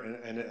hear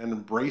and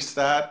embrace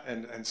that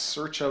and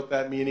search out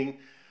that meaning.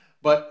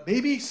 But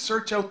maybe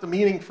search out the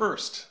meaning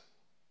first.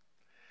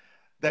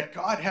 That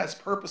God has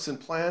purpose and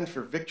plan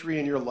for victory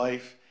in your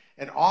life.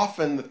 And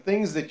often the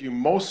things that you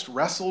most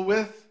wrestle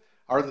with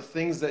are the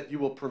things that you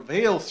will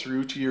prevail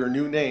through to your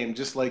new name,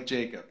 just like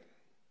Jacob.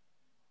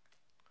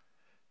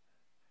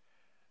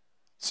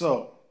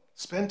 So,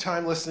 spend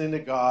time listening to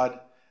God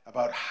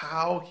about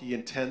how He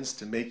intends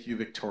to make you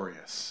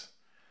victorious.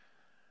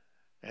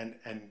 And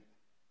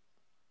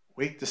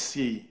wait to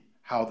see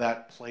how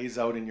that plays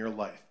out in your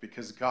life,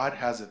 because God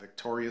has a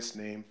victorious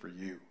name for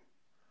you.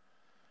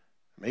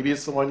 Maybe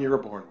it's the one you were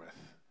born with.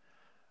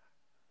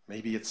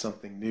 Maybe it's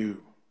something new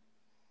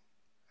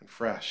and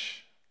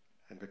fresh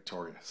and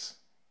victorious.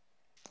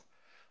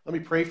 Let me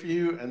pray for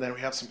you, and then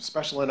we have some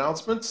special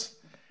announcements,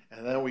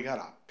 and then we got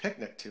a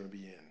picnic to be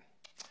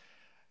in.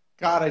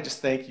 God, I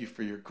just thank you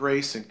for your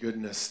grace and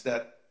goodness,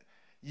 that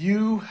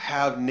you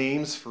have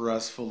names for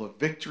us full of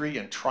victory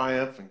and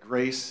triumph and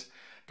grace.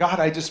 God,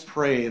 I just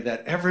pray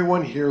that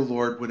everyone here,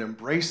 Lord, would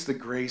embrace the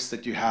grace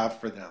that you have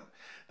for them.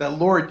 That,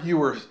 Lord, you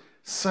were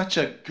such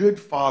a good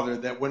Father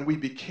that when we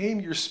became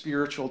your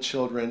spiritual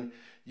children,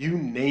 you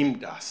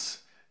named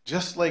us,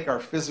 just like our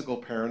physical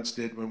parents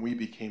did when we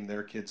became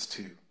their kids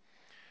too.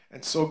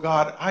 And so,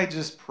 God, I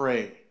just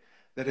pray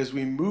that as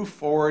we move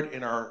forward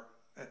in our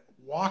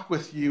walk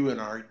with you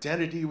and our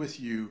identity with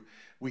you,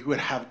 we would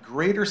have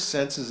greater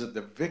senses of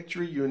the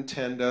victory you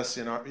intend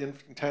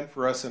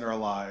for us in our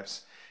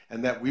lives,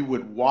 and that we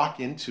would walk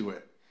into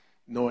it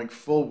knowing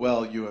full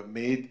well you have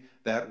made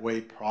that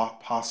way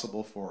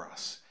possible for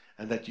us.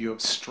 and that you have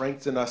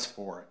strengthened us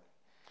for it.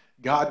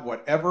 God,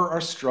 whatever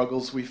our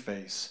struggles we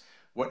face,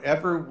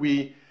 whatever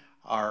we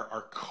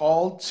are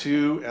called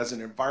to as an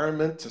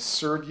environment to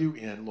serve you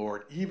in,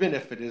 Lord, even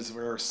if it is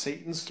where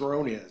Satan's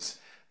throne is,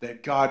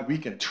 that God, we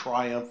can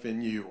triumph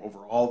in you over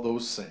all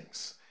those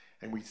things.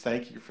 And we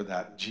thank you for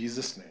that in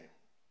Jesus' name.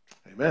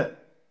 Amen.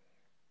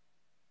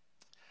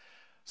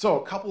 So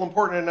a couple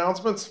important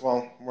announcements.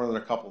 Well, more than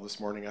a couple this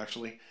morning,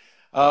 actually.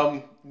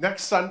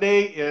 Next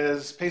Sunday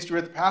is Pastry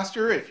with the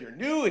Pastor. If you're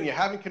new and you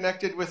haven't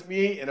connected with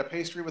me in a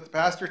Pastry with the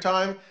Pastor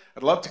time,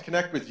 I'd love to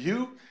connect with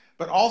you.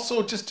 But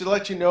also just to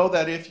let you know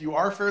that if you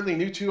are fairly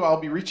new to, I'll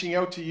be reaching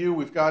out to you.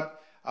 We've got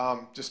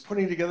just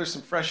putting together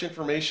some fresh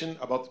information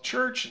about the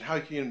church and how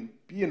you can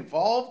be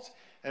involved.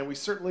 And we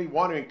certainly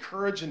want to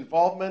encourage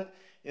involvement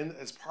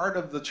as part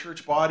of the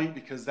church body,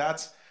 because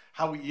that's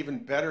how we even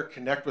better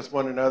connect with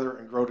one another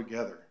and grow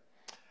together.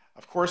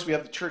 Of course, we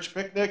have the church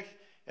picnic.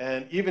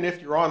 And even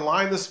if you're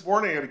online this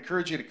morning, I'd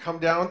encourage you to come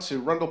down to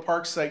Rundle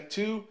Park Site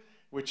 2,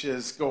 which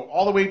is go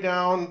all the way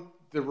down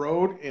the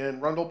road in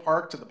Rundle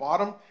Park to the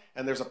bottom.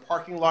 And there's a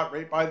parking lot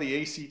right by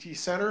the ACT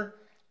Center.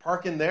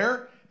 Park in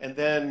there, and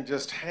then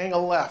just hang a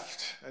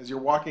left as you're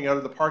walking out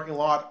of the parking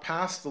lot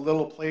past the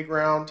little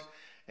playground,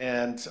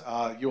 and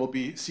you'll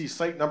see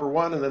site number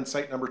 1 and then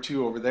site number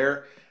 2 over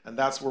there, and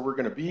that's where we're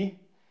going to be.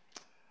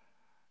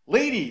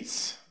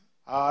 Ladies,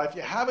 if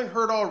you haven't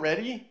heard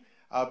already,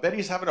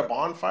 Betty's having a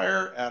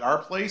bonfire at our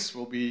place.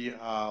 We'll be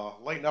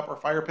lighting up our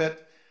fire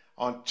pit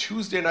on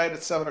Tuesday night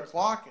at 7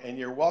 o'clock, and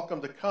you're welcome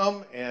to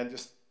come and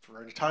just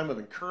for a time of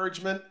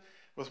encouragement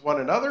with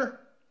one another.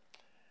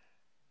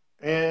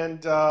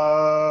 And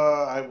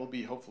I will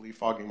be hopefully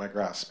fogging my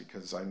grass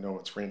because I know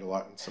it's rained a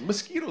lot and some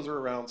mosquitoes are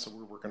around, so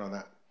we're working on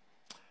that.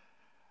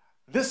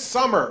 This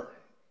summer,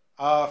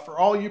 for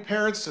all you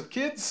parents of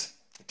kids,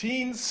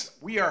 teens,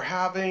 we are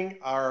having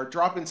our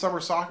drop-in summer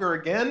soccer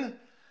again,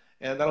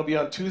 and that'll be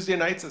on Tuesday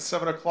nights at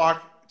 7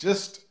 o'clock,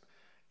 just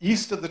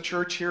east of the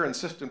church here in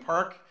Sifton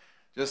Park.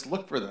 Just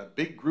look for the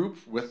big group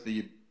with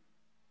the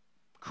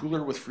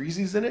cooler with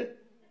freezies in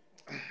it.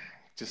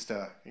 Just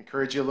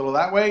encourage you a little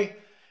that way.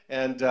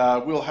 And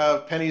we'll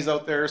have pennies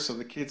out there so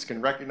the kids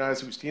can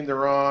recognize whose team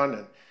they're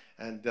on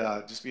and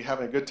just be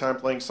having a good time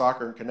playing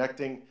soccer and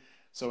connecting.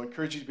 So I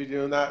encourage you to be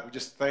doing that. We're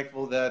just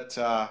thankful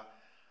that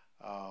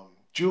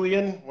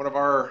Julian, one of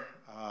our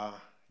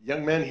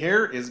young men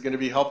here, is going to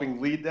be helping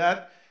lead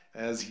that,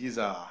 as he's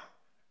a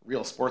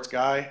real sports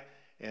guy.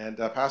 And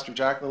Pastor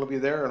Jacqueline will be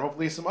there, and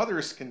hopefully some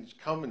others can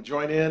come and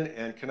join in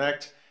and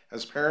connect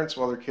as parents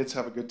while their kids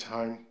have a good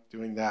time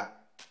doing that.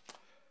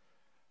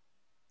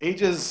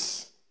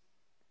 Ages,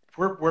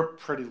 we're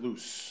pretty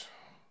loose.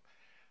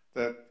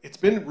 It's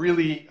been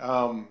really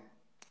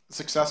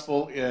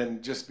successful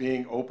in just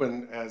being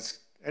open, as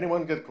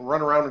anyone can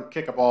run around and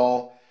kick a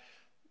ball.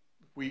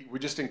 We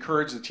just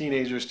encourage the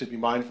teenagers to be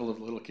mindful of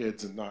the little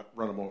kids and not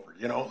run them over,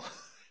 you know.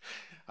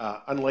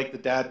 Unlike the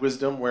dad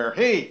wisdom where,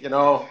 hey, you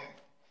know,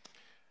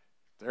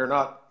 they're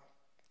not,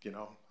 you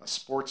know, a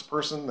sports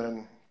person,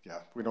 then yeah,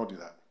 we don't do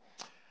that.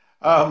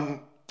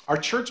 Our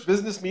church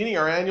business meeting,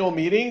 our annual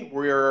meeting,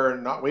 we're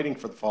not waiting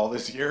for the fall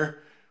this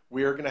year.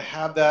 We are going to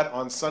have that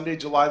on Sunday,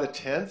 July the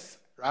 10th,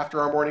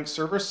 after our morning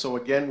service. So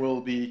again,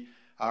 we'll be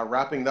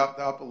wrapping that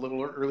up a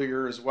little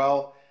earlier as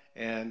well,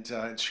 and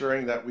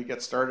ensuring that we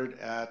get started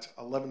at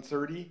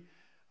 11:30.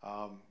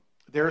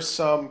 There's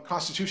some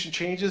constitution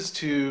changes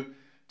to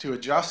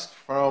adjust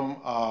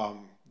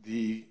from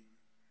the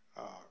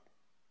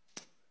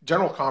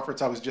general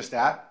conference I was just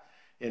at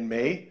in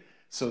May.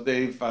 So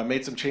they've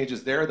made some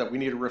changes there that we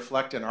need to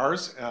reflect in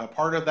ours.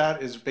 Part of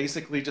that is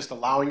basically just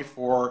allowing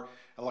for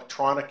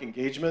electronic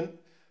engagement.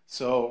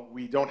 So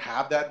we don't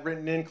have that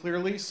written in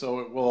clearly, so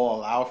it will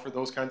allow for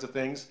those kinds of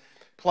things.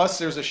 Plus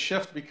there's a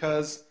shift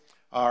because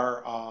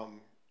our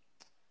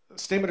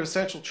statement of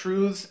essential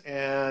truths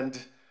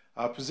and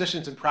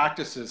positions and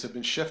practices have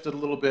been shifted a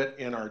little bit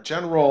in our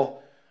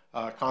general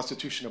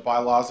constitution of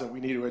bylaws, and we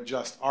need to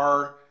adjust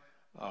our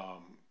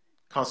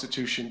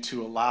Constitution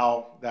to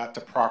allow that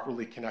to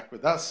properly connect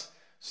with us,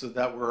 so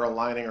that we're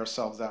aligning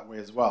ourselves that way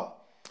as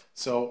well.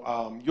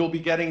 So you'll be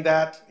getting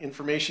that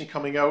information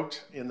coming out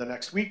in the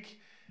next week,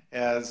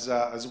 as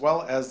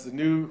well as the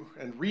new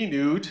and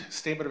renewed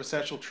Statement of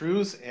Essential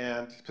Truths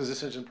and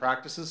Positions and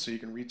Practices, so you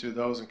can read through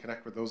those and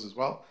connect with those as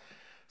well.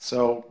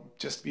 So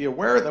just be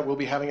aware that we'll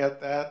be having at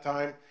that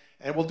time,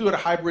 and we'll do it a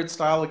hybrid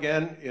style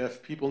again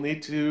if people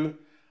need to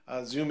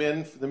Zoom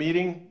in for the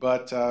meeting,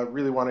 but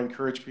really want to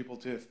encourage people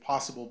to, if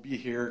possible, be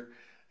here,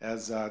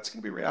 as it's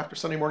going to be right after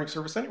Sunday morning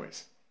service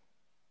anyways.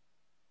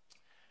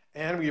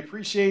 And we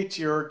appreciate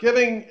your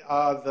giving.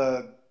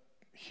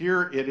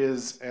 Here it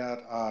is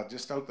at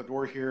just out the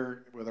door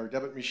here with our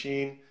debit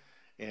machine,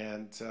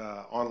 and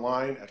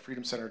online at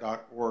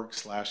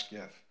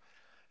freedomcenter.org/give.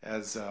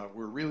 As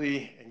we're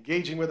really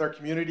engaging with our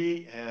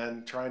community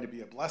and trying to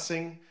be a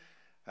blessing.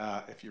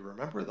 If you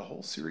remember the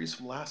whole series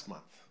from last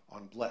month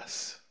on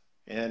Bless.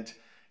 And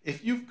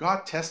if you've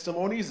got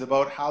testimonies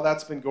about how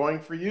that's been going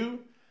for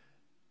you,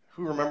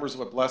 who remembers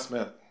what Bless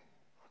meant?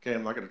 Okay,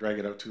 I'm not going to drag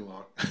it out too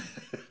long.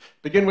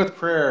 Begin with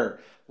prayer.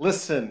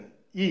 Listen,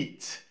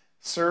 eat,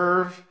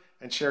 serve,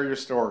 and share your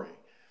story.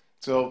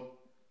 So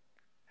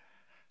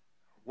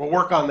we'll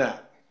work on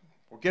that.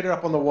 We'll get it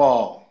up on the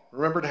wall.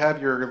 Remember to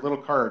have your little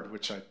card,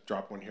 which I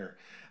dropped one here,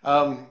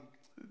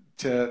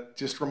 to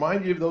just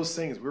remind you of those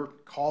things. We're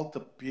called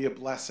to be a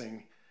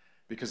blessing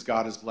because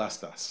God has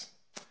blessed us.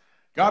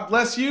 God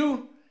bless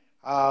you.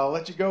 I'll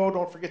let you go.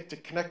 Don't forget to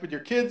connect with your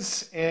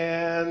kids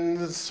and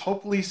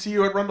hopefully see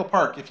you at Rundle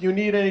Park. If you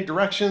need any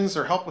directions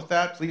or help with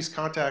that, please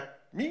contact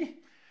me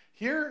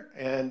here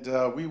and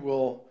we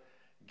will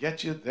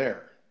get you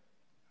there.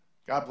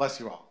 God bless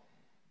you all.